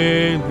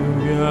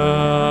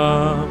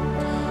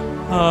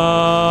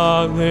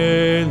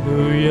 Hallelujah.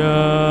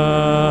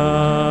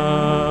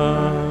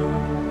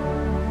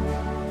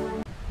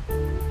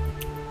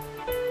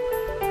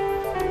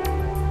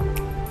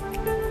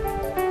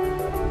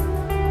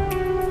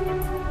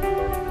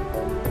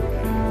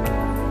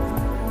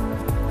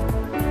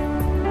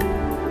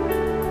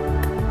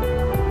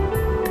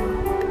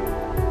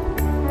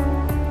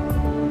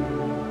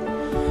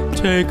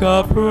 Take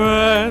our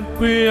bread,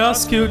 we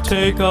ask you,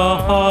 take our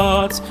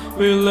hearts.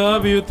 We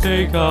love you,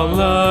 take our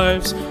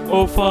lives.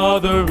 Oh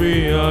Father,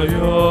 we are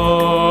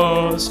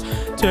yours.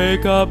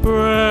 Take our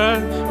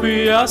bread,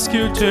 we ask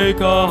you, take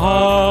our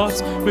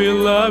hearts. We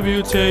love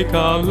you, take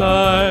our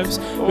lives.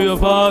 Oh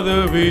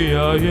Father, we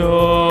are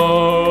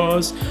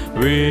yours.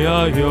 We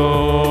are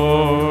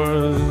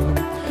yours.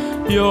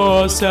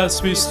 Yours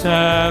as we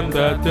stand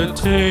at the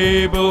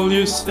table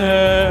you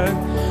stand.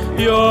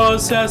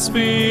 Yours as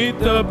we eat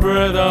the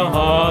bread our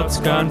hearts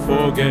can't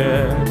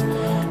forget.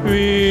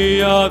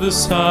 We are the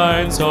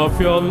signs of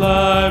your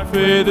life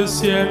with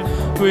us yet.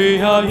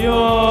 We are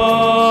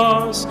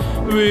yours,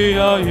 we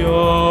are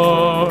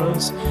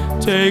yours.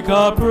 Take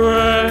our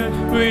bread,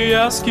 we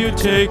ask you,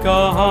 take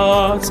our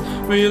hearts.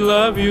 We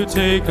love you,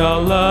 take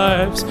our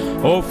lives.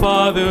 Oh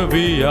Father,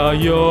 we are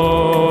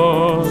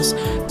yours.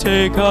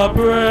 Take our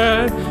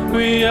bread,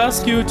 we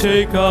ask you,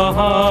 take our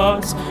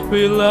hearts.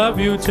 We love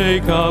you,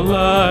 take our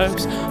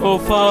lives. Oh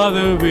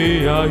Father,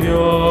 we are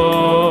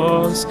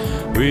yours.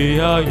 We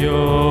are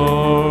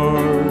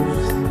yours.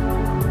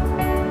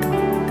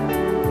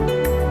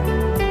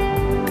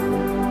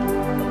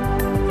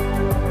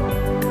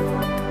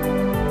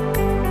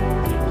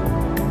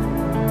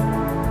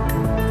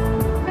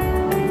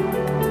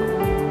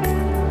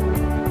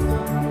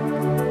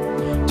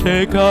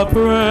 Take our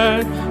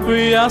bread,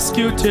 we ask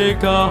you,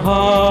 take our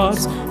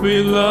hearts.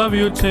 We love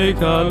you,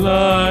 take our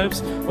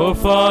lives. Oh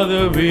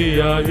Father, we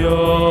are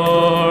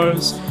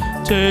yours.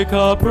 Take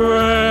our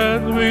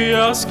bread, we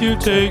ask you,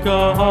 take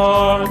our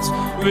hearts.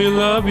 We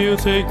love you,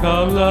 take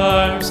our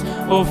lives.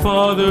 Oh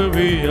Father,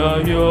 we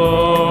are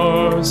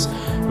yours.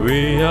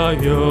 We are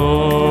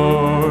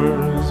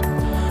yours.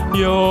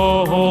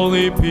 Your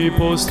holy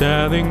people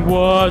standing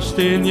washed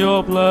in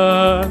your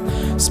blood.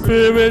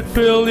 Spirit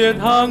filled yet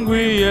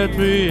hungry, yet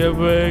we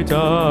await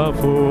our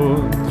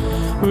food.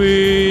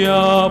 We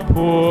are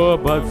poor,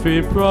 but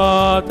we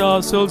brought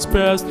ourselves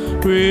best.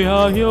 We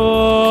are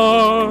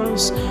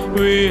yours,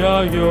 we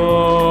are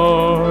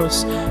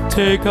yours.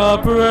 Take our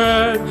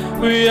bread,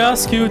 we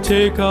ask you,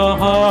 take our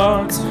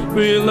hearts.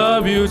 We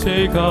love you,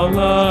 take our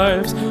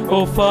lives.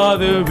 Oh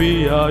Father,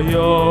 we are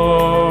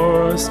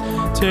yours.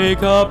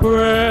 Take our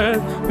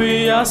bread,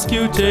 we ask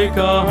you, take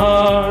our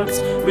hearts.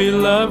 We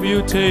love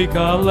you, take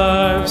our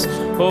lives.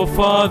 Oh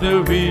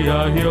Father, we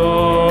are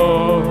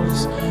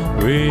yours.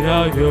 We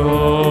are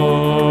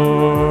yours.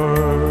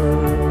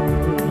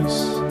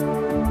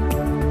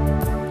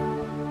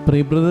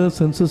 Pray,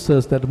 brothers and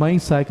sisters, that my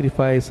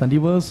sacrifice and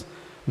yours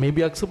may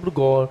be accepted to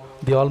God,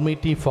 the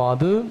Almighty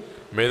Father.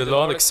 May the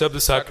Lord accept the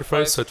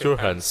sacrifice at your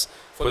hands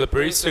for the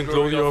praise and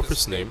glory of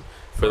his name,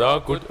 for our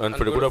good and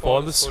for the good of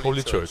all this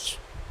holy church.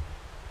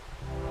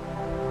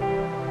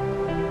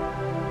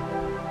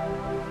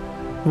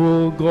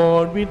 O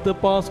God, with the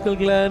paschal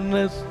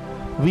gladness,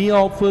 we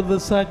offer the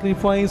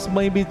sacrifice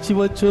by which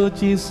your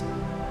church is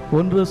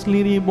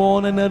wondrously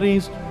reborn and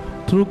nourished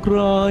through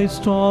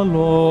Christ our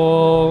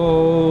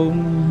Lord.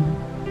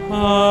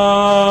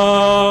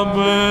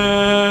 Amen.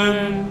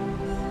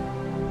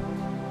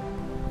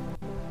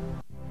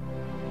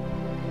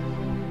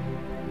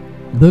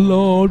 The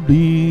Lord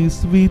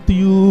is with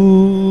you.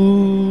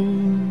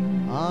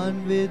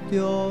 And with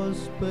your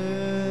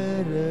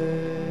spirit.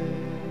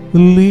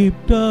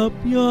 Lift up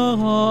your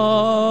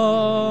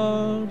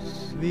hearts.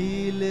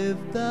 We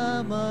lift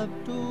them up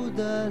to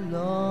the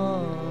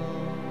Lord.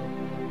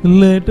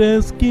 Let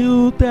us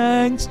give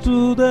thanks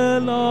to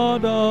the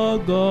Lord our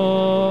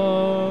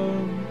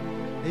God.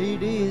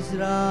 It is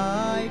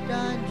right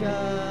and just.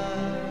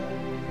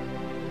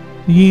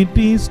 It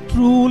is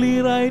truly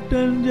right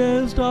and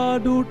just, our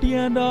duty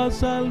and our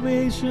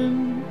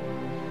salvation,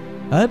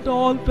 at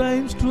all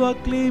times to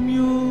acclaim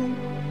you,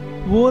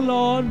 O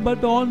Lord,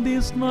 but on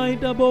this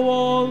night above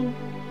all,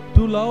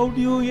 to love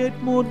you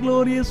yet more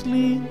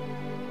gloriously,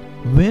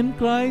 when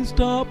Christ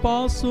our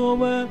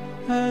Passover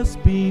has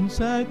been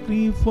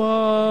sacrificed.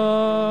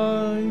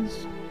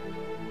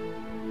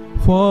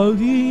 For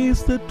he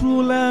is the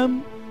true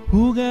Lamb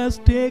who has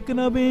taken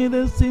away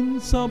the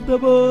sins of the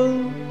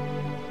world.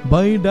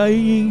 By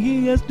dying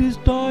he has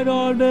destroyed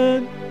our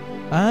death,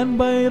 and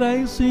by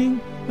rising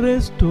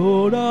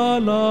restored our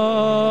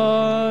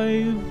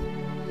life.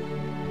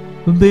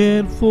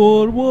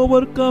 Therefore,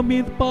 overcome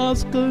with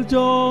paschal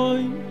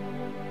joy,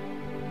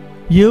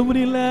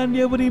 every land,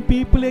 every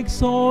people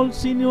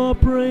exalts in your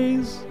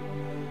praise,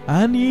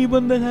 and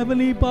even the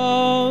heavenly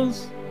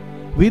powers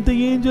with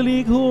the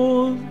angelic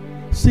host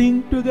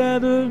sing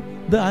together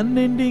the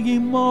unending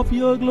hymn of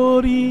your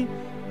glory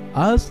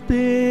as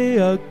they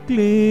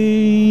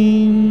acclaim.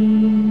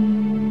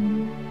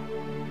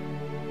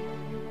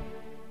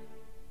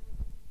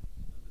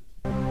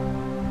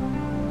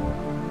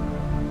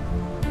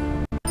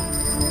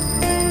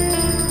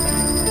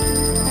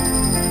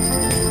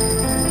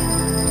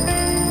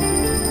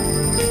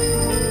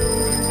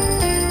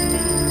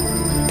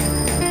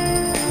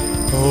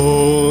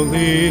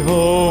 Holy,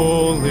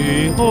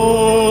 holy,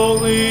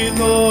 holy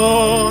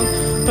Lord,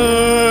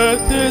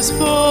 earth is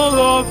full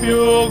of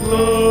your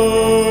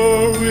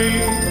glory.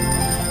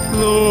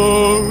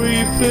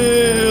 Glory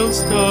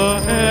fills the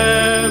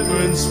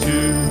heavens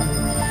too.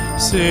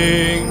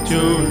 Sing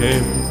to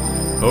him,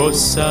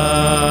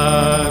 Hosanna.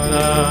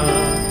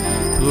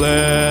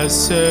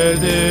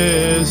 Blessed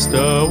is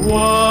the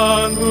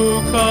one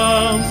who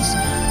comes,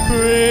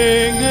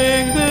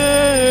 bringing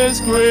this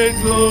great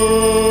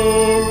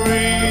glory.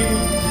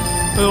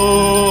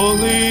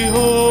 Holy,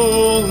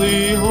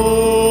 holy,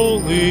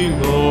 holy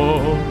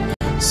Lord,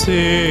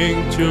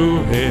 sing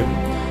to him,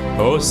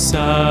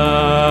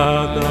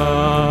 Hosanna.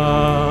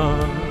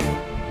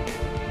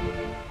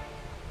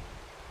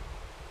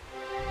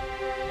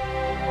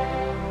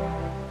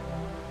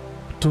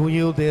 To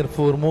you,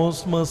 therefore,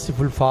 most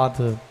merciful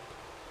Father,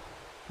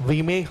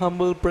 we make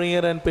humble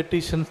prayer and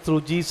petitions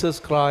through Jesus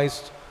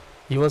Christ,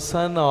 your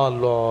Son, our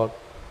Lord,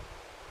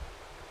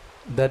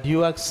 that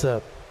you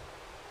accept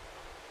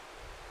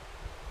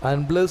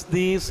and bless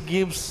these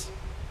gifts,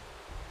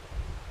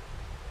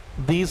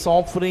 these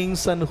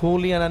offerings and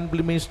holy and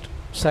unblemished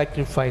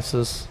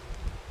sacrifices,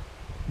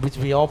 which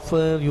we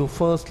offer you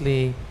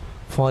firstly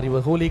for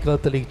your Holy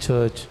Catholic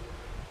Church.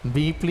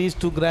 Be pleased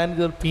to grant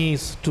your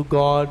peace to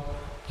God,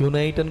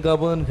 unite and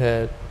govern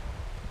her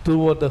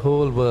throughout the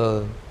whole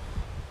world.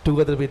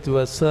 Together with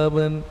your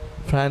servant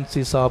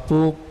Francis our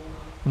Pope,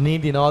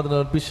 need the Northern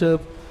our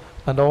Bishop,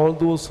 and all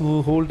those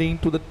who holding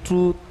to the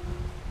truth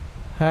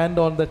hand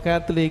on the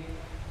Catholic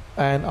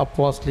and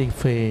Apostolic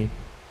faith.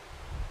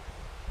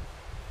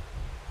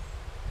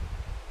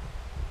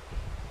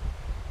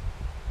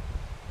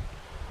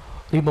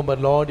 Remember,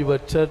 Lord, your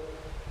church,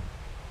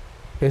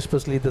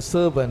 especially the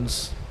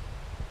servants,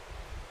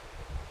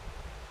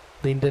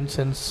 the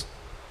intentions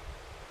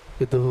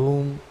with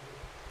whom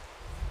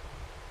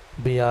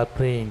we are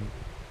praying.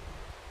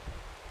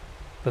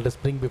 Let us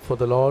bring before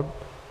the Lord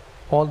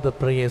all the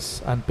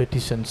prayers and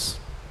petitions.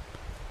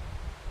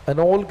 And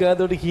all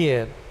gathered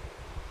here,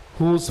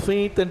 whose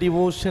faith and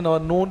devotion are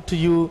known to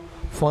you,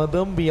 for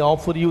them we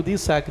offer you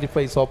this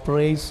sacrifice of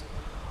praise,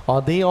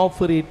 or they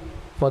offer it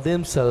for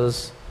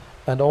themselves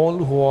and all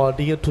who are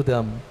dear to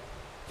them,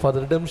 for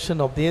the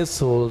redemption of their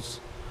souls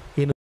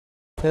in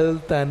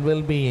health and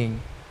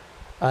well-being,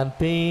 and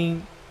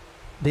paying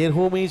their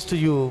homage to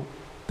you,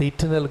 the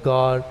eternal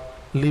God,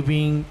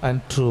 living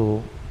and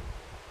true.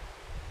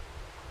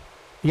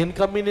 In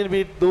communion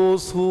with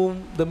those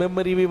whom the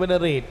memory we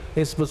venerate,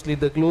 especially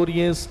the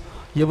glorious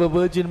ever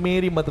Virgin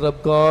Mary, Mother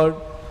of God,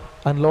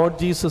 and Lord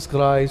Jesus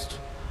Christ,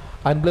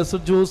 and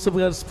blessed Joseph,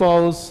 her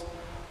spouse,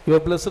 your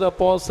blessed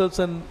apostles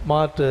and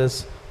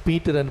martyrs,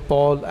 Peter and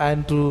Paul,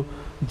 Andrew,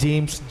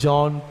 James,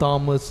 John,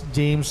 Thomas,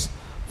 James,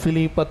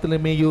 Philip,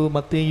 Bartholomew,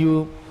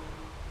 Matthew,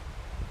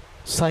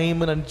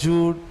 Simon and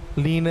Jude,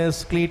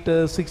 Linus,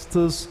 Cletus,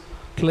 Sixtus,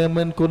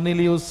 Clement,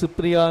 Cornelius,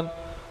 Cyprian,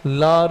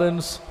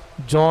 Lawrence,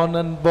 John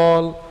and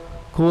Paul,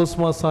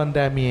 Cosmas and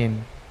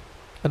Damien.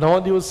 And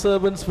all your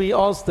servants, we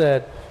ask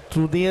that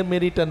through their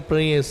merit and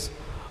praise,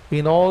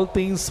 in all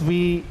things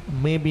we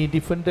may be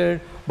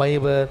defended by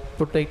your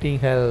protecting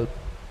help.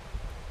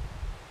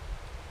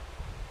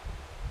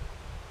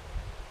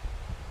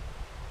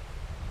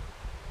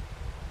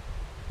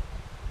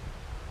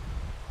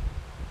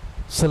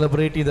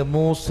 Celebrating the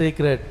most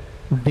sacred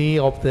day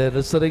of the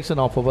resurrection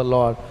of our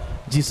Lord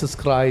Jesus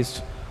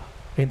Christ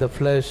in the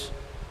flesh,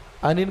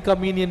 and in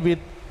communion with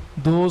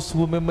those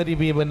whose memory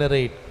we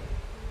venerate,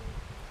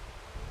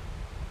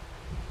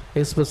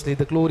 especially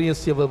the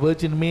glorious ever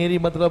Virgin Mary,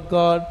 Mother of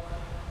God,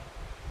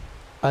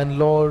 and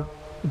Lord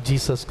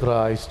Jesus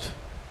Christ.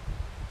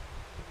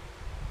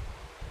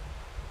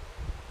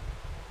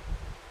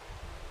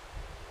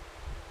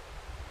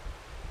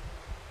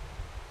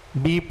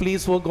 Be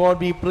pleased, O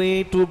God, we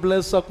pray, to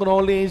bless,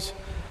 acknowledge,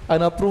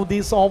 and approve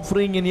this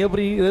offering in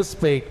every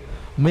respect.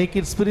 Make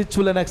it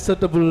spiritual and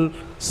acceptable,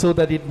 so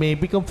that it may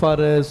become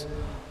for us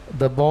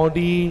the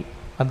body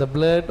and the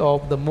blood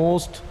of the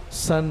most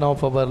Son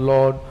of our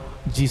Lord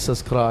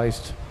Jesus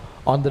Christ.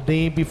 On the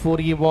day before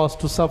he was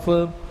to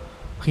suffer,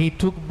 he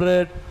took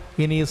bread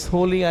in his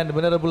holy and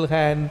venerable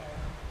hand,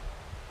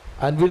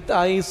 and with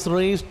eyes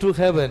raised to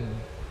heaven,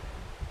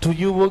 to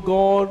you, O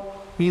God,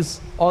 his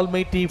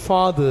Almighty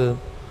Father,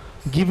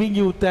 giving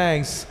you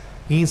thanks,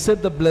 he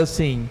said the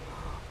blessing,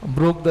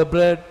 broke the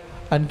bread,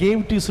 and gave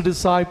it to his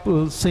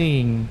disciples,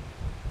 saying,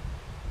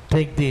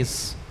 "Take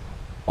this,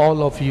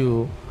 all of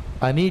you,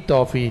 and eat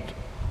of it,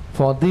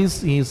 for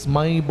this is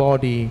my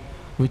body,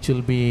 which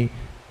will be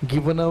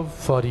given up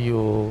for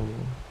you.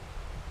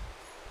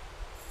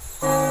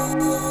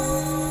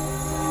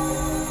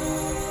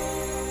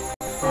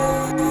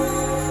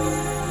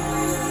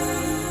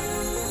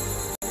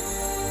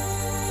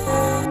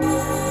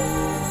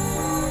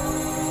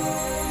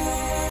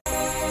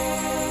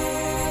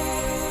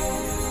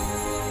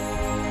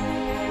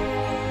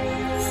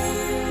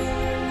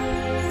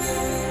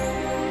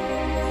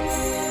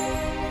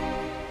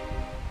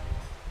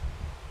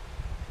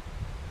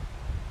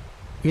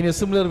 In a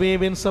similar way,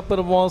 when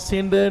supper was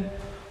ended,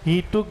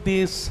 he took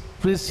this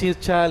precious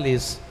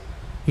chalice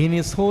in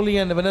his holy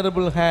and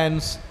venerable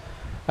hands,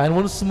 and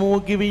once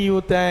more giving you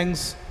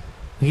thanks,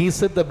 he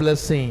said the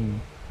blessing,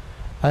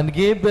 and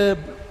gave the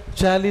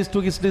chalice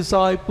to his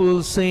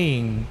disciples,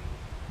 saying,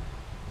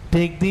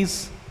 "Take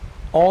this,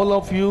 all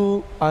of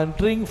you, and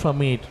drink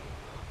from it,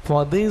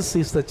 for this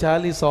is the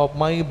chalice of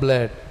my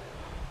blood,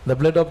 the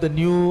blood of the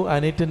new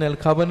and eternal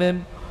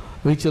covenant,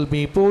 which will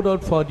be poured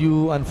out for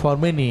you and for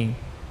many.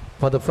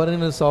 For the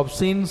forgiveness of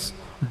sins,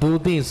 do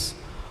this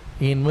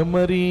in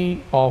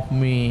memory of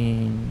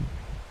me."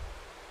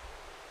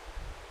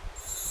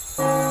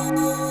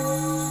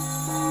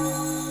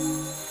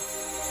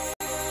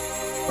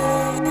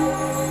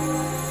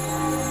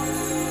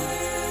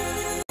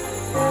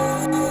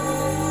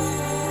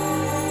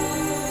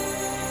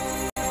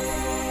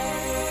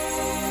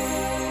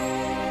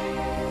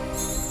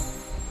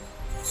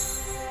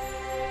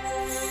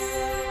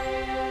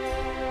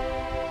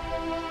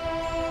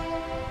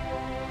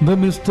 The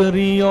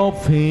mystery of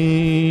faith.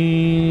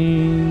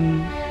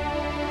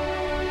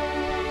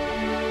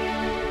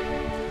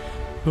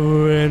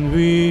 When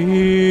we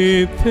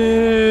eat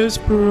this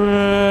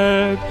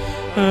bread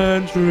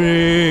and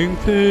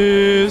drink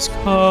this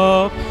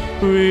cup,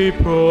 we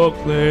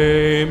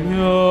proclaim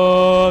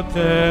your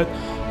death,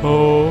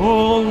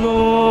 O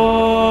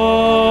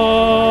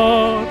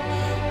Lord,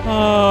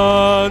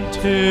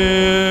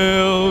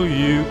 until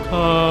you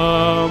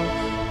come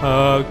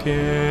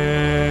again.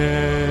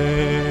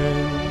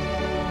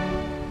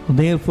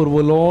 Therefore,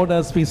 O Lord,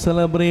 as we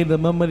celebrate the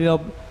memory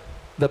of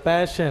the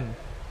Passion,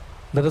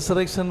 the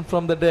resurrection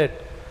from the dead,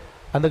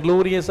 and the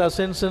glorious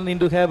ascension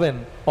into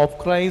heaven of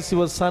Christ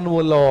your Son, O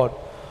Lord,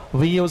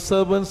 we, your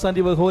servants and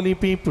your holy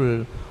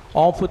people,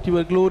 offer to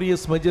your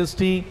glorious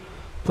majesty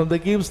from the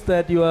gifts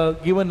that you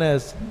have given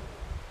us,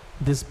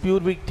 this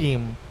pure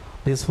victim,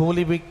 this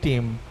holy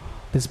victim,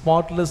 this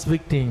spotless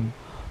victim,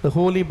 the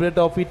holy bread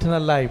of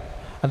eternal life,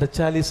 and the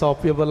chalice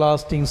of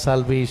everlasting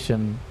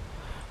salvation.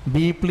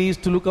 Be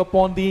pleased to look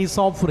upon these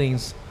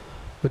offerings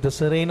with a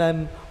serene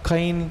and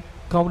kind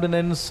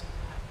countenance,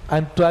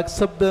 and to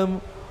accept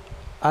them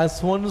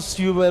as once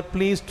you were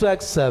pleased to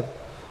accept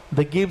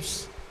the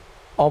gifts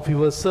of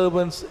your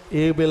servants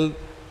Abel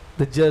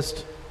the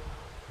just,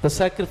 the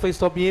sacrifice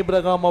of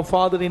Abraham our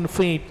father in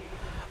faith,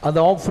 and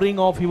the offering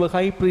of your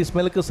high priest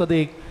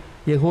Melchizedek,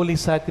 a holy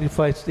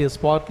sacrifice, a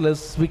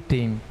spotless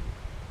victim.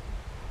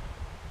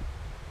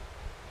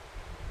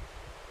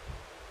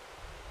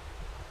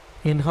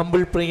 In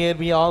humble prayer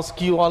we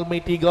ask you,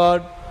 Almighty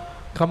God,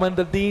 command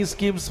that these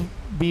gifts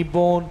be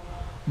borne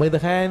by the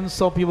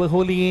hands of your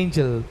holy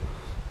angel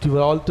to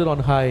your altar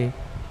on high,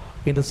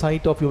 in the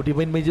sight of your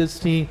divine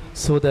majesty,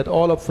 so that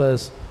all of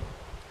us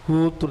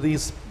who through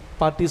this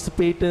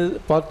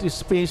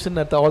participation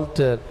at the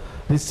altar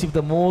receive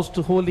the most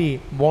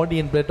holy body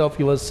and blood of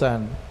your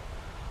Son,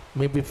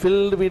 may be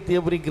filled with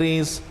every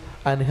grace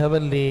and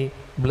heavenly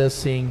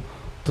blessing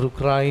through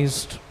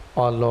Christ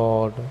our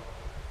Lord.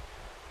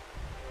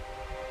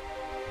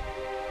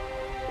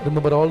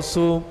 Remember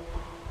also,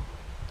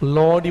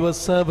 Lord, your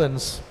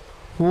servants,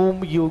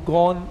 whom have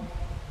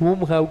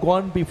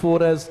gone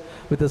before us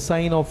with a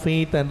sign of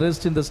faith and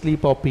rest in the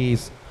sleep of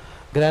peace.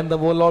 Grant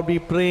them, O Lord, we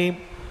pray,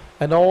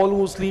 and all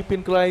who sleep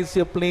in Christ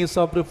a place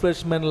of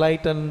refreshment,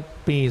 light, and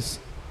peace.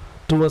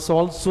 To us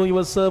also,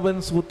 your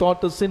servants, who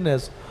taught us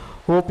sinners,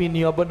 hope in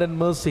your abundant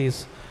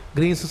mercies,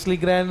 graciously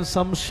grant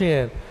some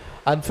share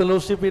and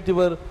fellowship with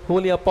your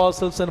holy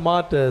apostles and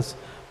martyrs,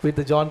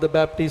 with John the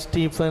Baptist,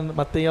 Stephen,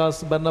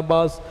 Matthias,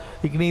 Barnabas,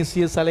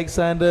 Ignatius,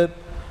 Alexander,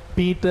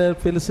 Peter,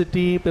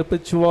 Felicity,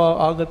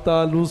 Perpetua,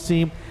 Agatha,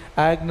 Lucy,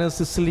 Agnes,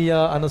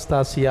 Cecilia,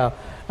 Anastasia,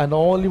 and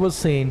all your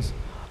saints.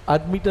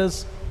 Admit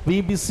us, we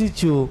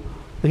beseech you,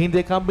 in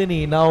their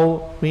company,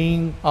 now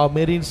paying our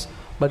merits,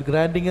 but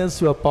granting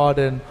us your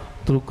pardon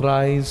through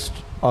Christ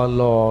our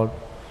Lord,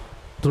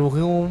 through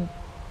whom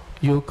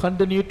you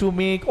continue to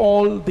make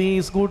all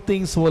these good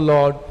things, O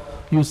Lord.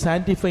 You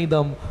sanctify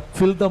them,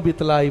 fill them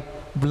with life,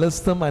 bless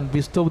them, and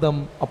bestow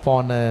them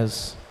upon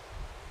us.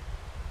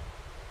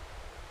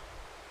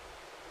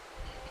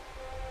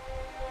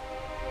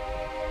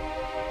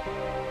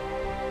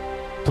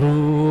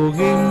 Through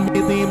him,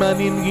 with him,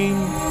 and in him,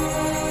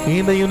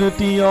 in the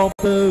unity of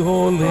the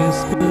Holy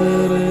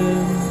Spirit,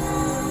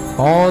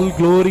 all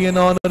glory and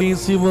honor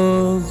is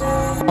yours,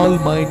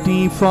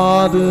 Almighty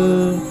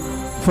Father,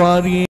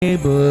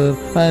 forever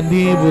and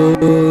ever.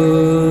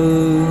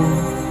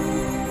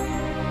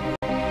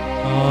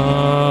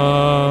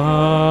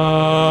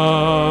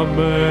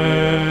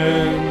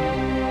 Amen.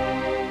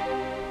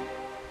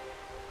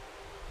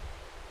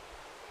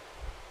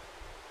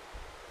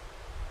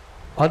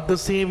 At the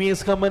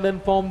Savior's command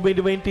and formed by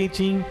divine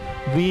teaching,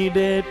 we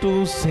dare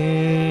to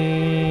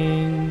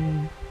sing.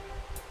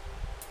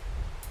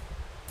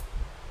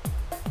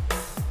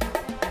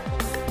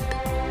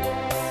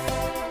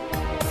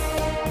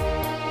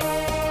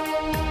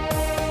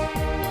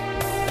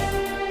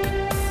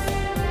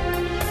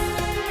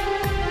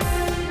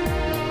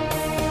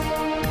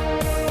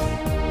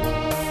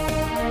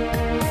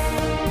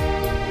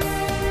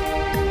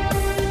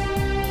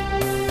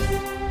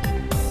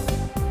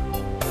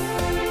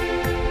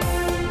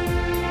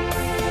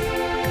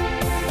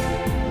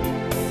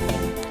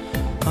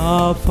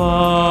 Our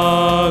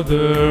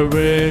Father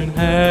in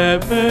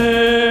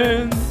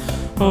heaven,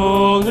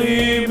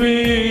 holy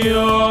be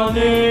your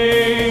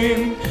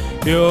name.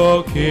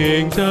 Your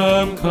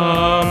kingdom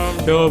come,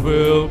 your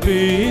will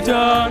be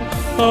done,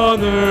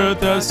 on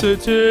earth as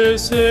it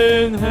is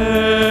in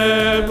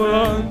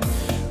heaven.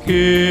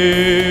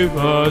 Give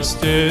us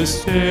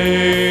this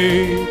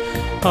day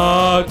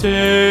our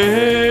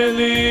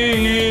daily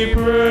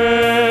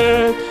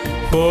bread.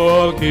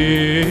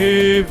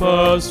 Forgive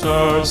us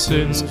our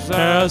sins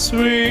as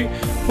we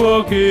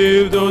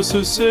forgive those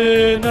who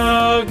sin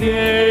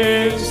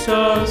against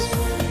us.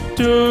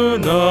 Do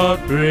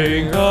not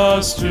bring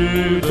us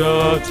to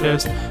the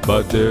test,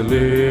 but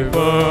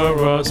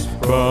deliver us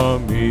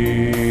from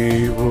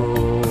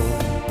evil.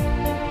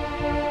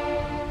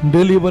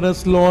 Deliver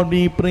us, Lord,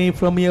 we pray,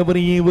 from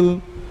every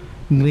evil.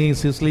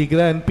 Graciously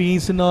grant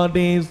peace in our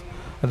days,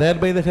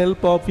 that by the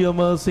help of your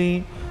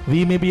mercy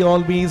we may be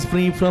always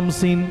free from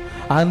sin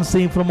and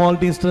safe from all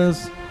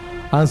distress,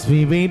 as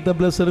we wait the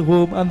blessed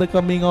hope and the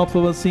coming of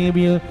our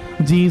Savior,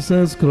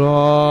 Jesus Christ.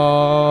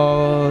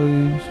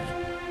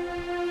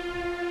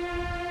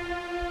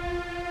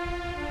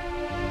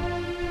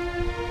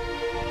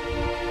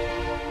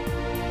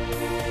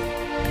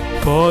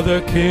 For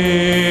the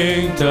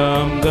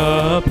kingdom,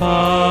 the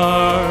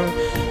power,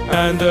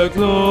 and the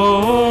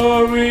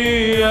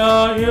glory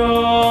are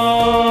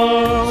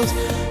yours,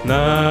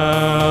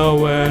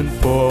 now and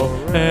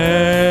forever.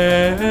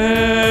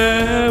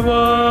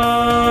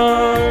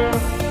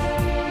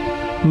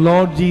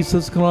 Lord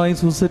Jesus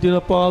Christ, who said to your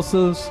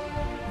apostles,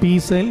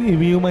 peace I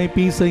leave you, my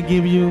peace I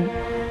give you,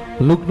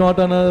 look not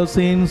on our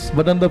sins,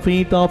 but on the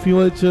faith of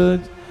your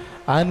church,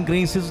 and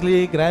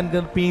graciously grant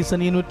her peace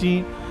and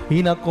unity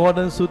in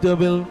accordance with your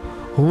will,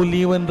 who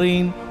live and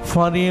reign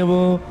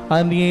forever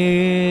and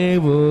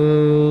ever.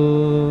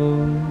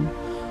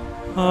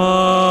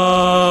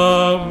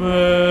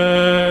 Amen.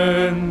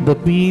 The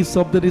peace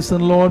of the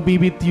risen Lord be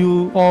with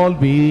you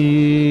always.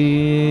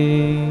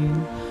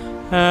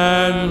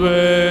 And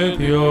with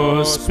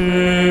your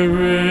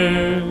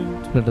spirit.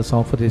 Let us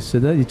offer each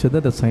other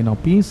the sign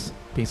of peace.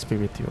 Peace be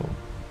with you.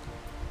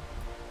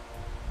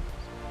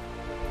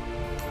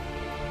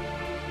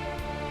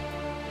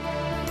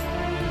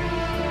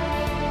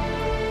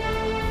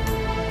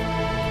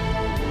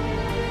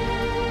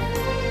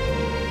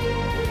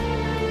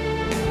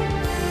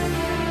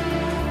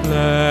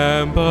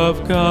 Lamb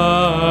of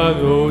God,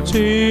 O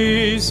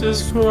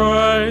Jesus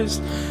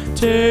Christ,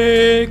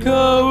 take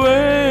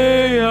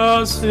away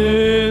our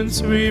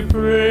sins, we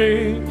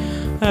pray,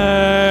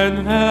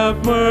 and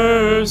have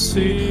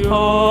mercy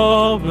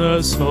on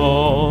us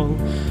all,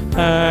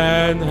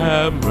 and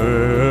have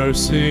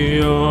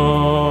mercy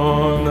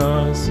on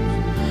us.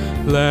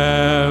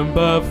 Lamb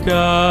of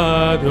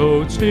God,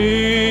 O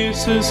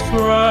Jesus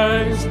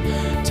Christ,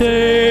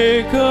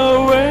 take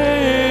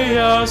away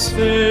our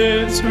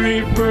sins,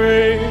 we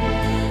pray,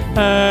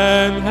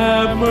 and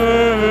have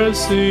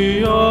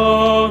mercy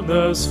on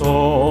us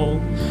all,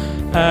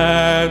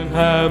 and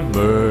have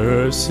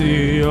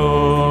mercy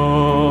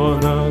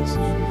on us.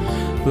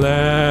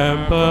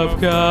 Lamb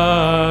of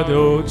God,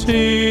 O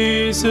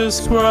Jesus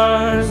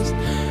Christ,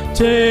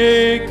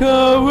 take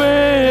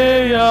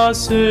away our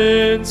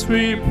sins,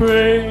 we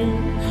pray.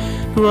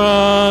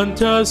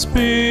 Grant us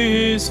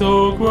peace,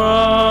 O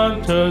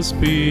grant us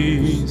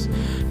peace,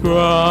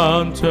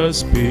 grant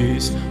us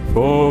peace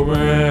forever.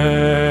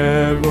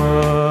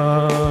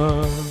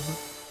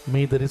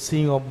 May the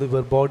receiving of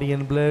your body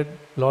and blood,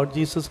 Lord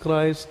Jesus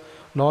Christ,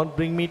 not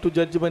bring me to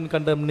judgment and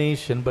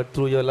condemnation, but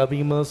through your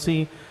loving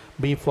mercy,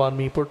 be for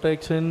me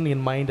protection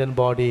in mind and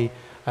body,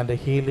 and a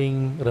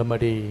healing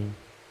remedy.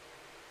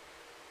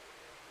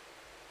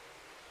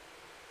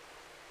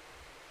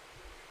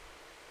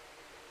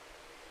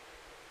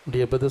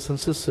 Dear brothers and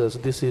sisters,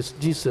 this is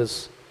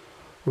Jesus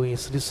who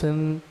is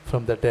risen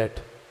from the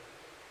dead.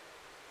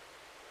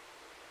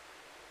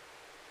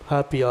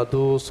 Happy are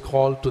those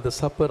called to the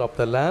supper of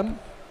the Lamb.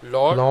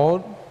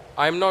 Lord,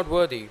 I am not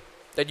worthy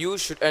that you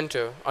should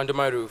enter under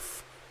my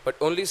roof, but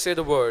only say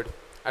the word,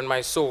 and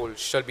my soul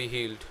shall be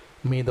healed.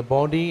 May the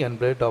body and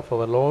blood of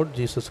our Lord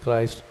Jesus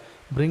Christ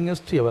bring us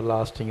to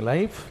everlasting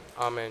life.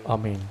 Amen.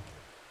 Amen.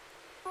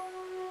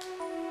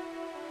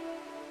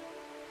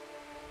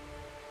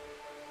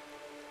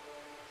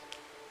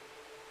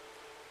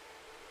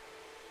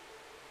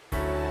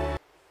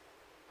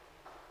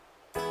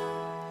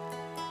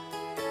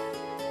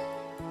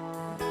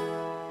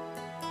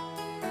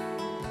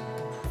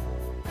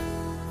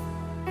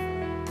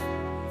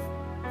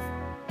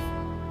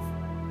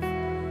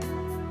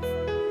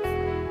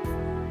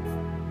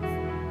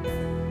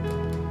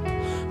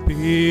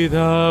 Be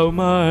thou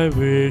my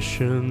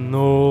vision,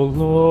 O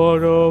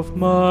Lord of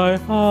my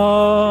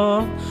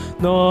heart,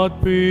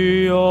 not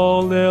be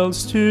all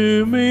else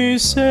to me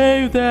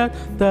save that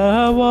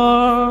thou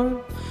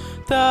art.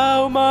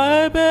 Thou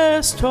my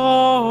best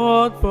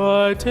thought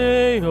by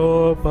day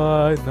or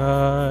by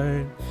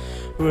night,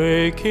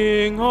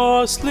 waking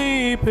or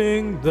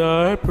sleeping,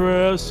 thy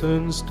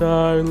presence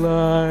thy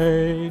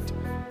light.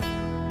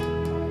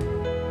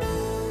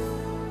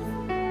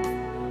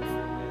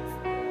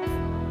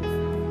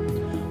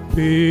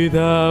 Be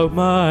thou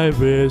my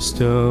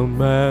wisdom,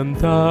 and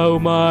thou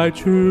my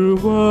true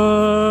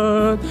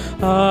word.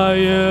 I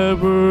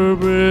ever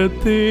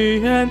with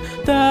thee, and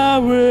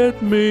thou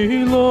with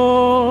me,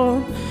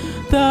 Lord.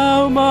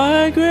 Thou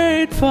my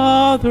great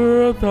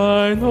Father,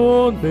 thine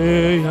own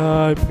may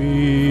I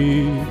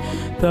be.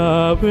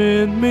 Thou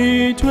in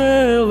me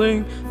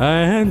dwelling,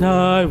 and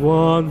I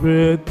one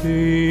with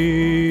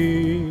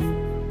thee.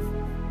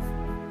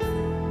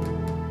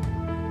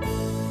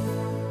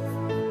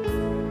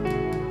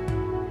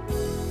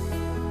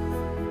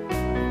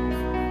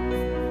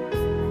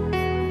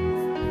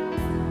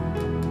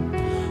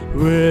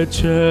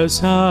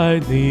 Riches I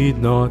need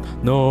not,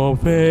 nor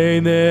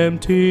vain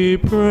empty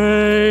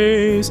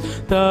praise.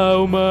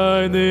 Thou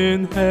mine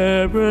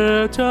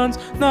inheritance,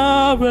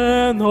 now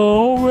and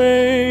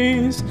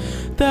always.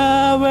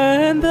 Thou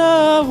and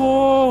thou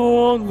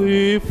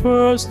only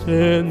first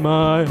in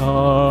my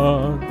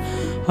heart.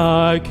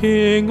 High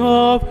King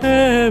of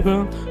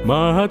heaven,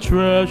 my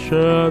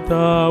treasure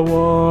thou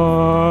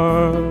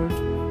art.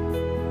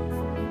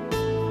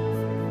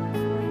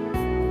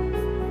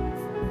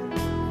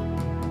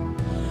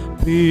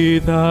 Be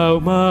thou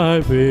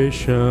my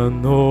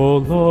vision, O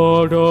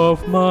Lord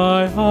of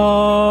my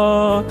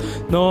heart,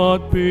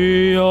 not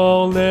be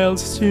all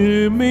else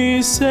to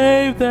me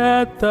save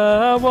that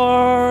thou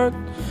art.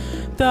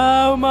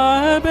 Thou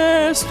my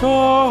best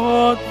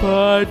thought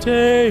by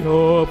day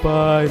or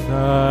by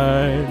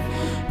night,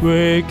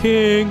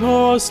 waking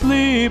or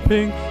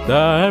sleeping,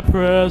 thy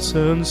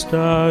presence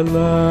thy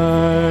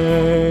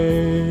light.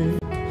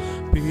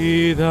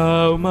 Be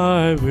thou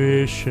my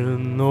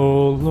vision,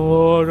 O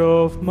Lord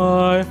of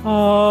my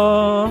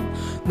heart,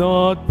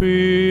 not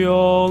be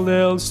all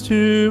else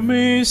to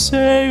me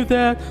save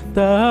that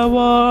thou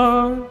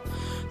art.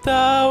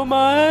 Thou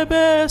my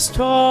best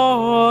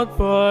thought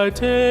by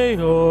day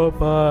or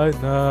by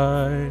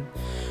night,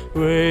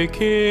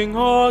 waking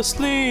or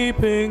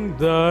sleeping,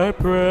 thy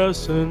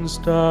presence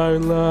thy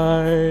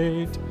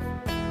light.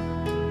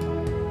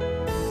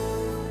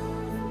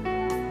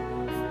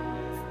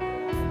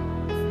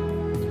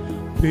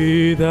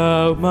 Be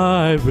thou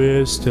my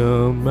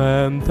wisdom,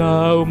 and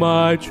thou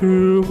my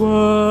true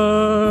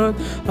word.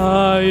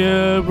 I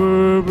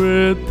ever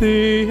with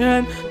thee,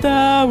 and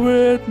thou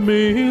with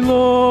me,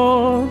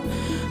 Lord.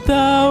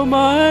 Thou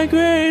my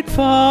great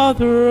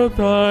Father,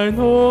 thine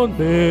own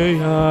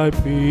may I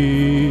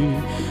be.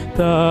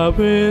 Thou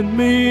in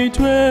me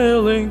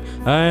dwelling,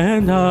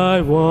 and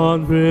I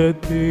one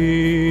with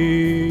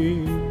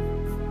thee.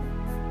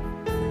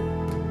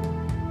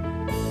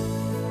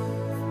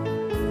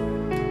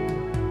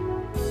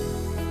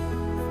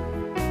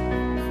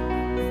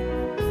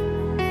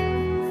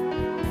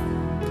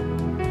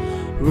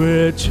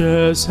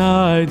 Riches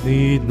I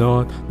need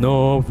not,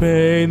 nor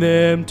vain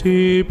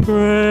empty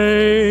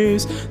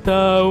praise.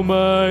 Thou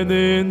mine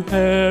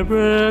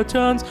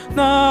inheritance,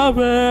 now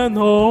and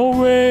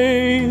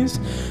always.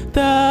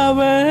 Thou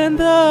and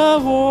thou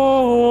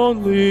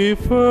only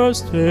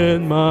first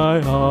in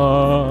my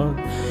heart.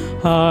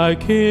 High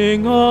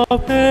King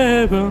of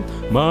heaven,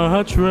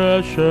 my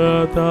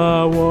treasure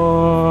thou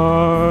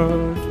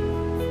art.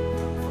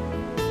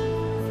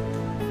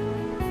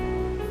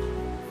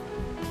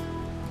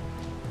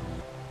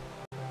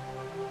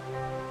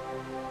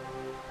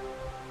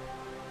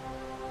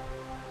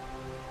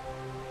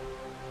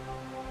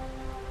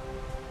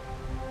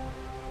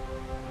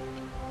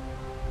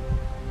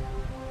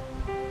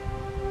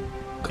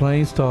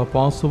 Christ our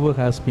Passover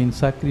has been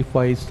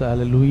sacrificed.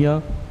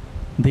 Hallelujah.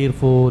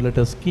 Therefore, let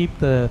us keep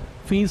the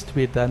feast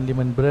with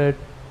unleavened bread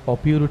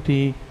of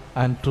purity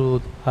and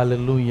truth.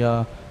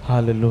 Hallelujah.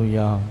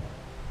 Hallelujah.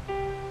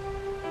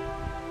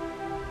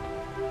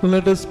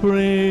 Let us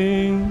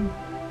pray.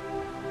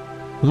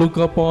 Look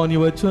upon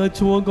your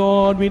church, O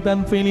God, with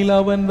unfailing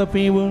love and the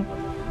favor,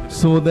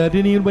 so that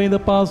in you by the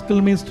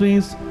Paschal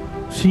mysteries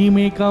she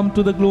may come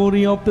to the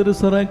glory of the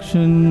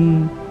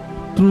resurrection.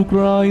 Through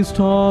Christ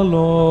our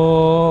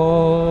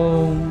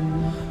Lord.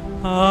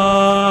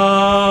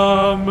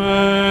 Amen.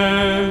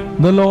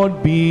 The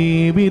Lord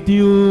be with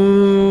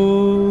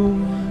you.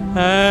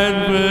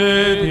 And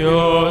with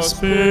your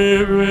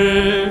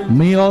spirit.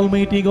 May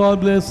Almighty God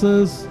bless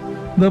us,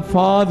 the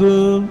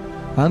Father,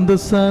 and the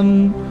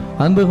Son,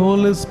 and the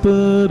Holy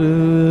Spirit.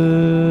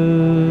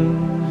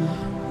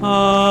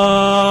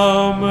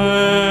 Amen.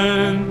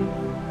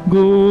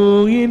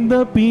 Go in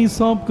the peace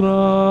of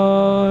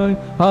Christ.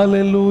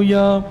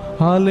 Hallelujah.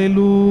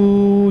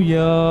 Hallelujah.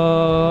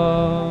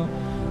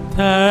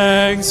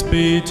 Thanks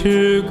be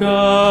to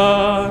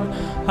God.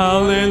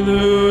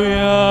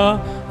 Hallelujah.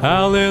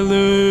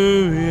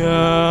 Hallelujah.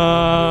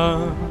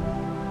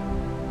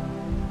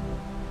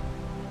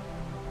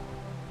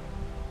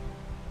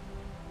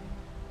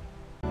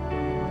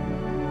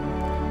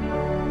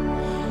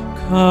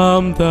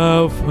 Come,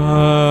 thou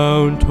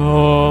fount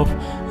of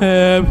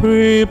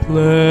every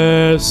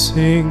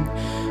blessing,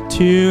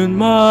 tune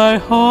my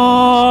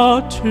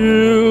heart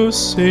to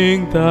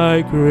sing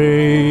thy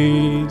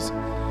grace.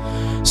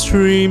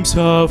 Streams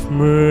of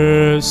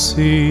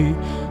mercy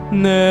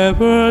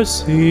never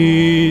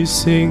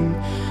ceasing,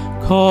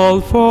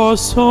 call for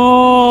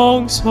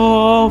songs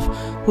of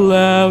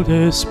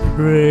loudest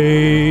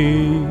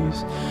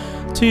praise.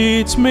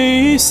 Teach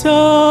me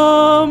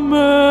some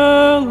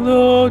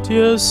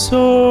melodious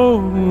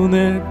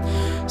sonnet,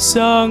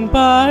 sung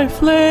by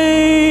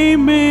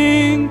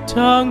flaming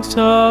tongues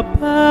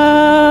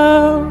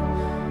above.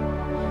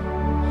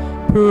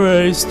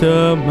 Praise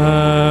the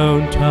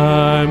mount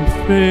I'm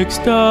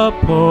fixed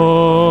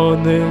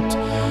upon it,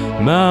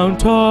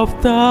 mount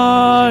of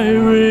thy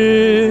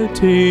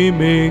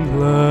redeeming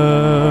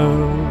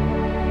love.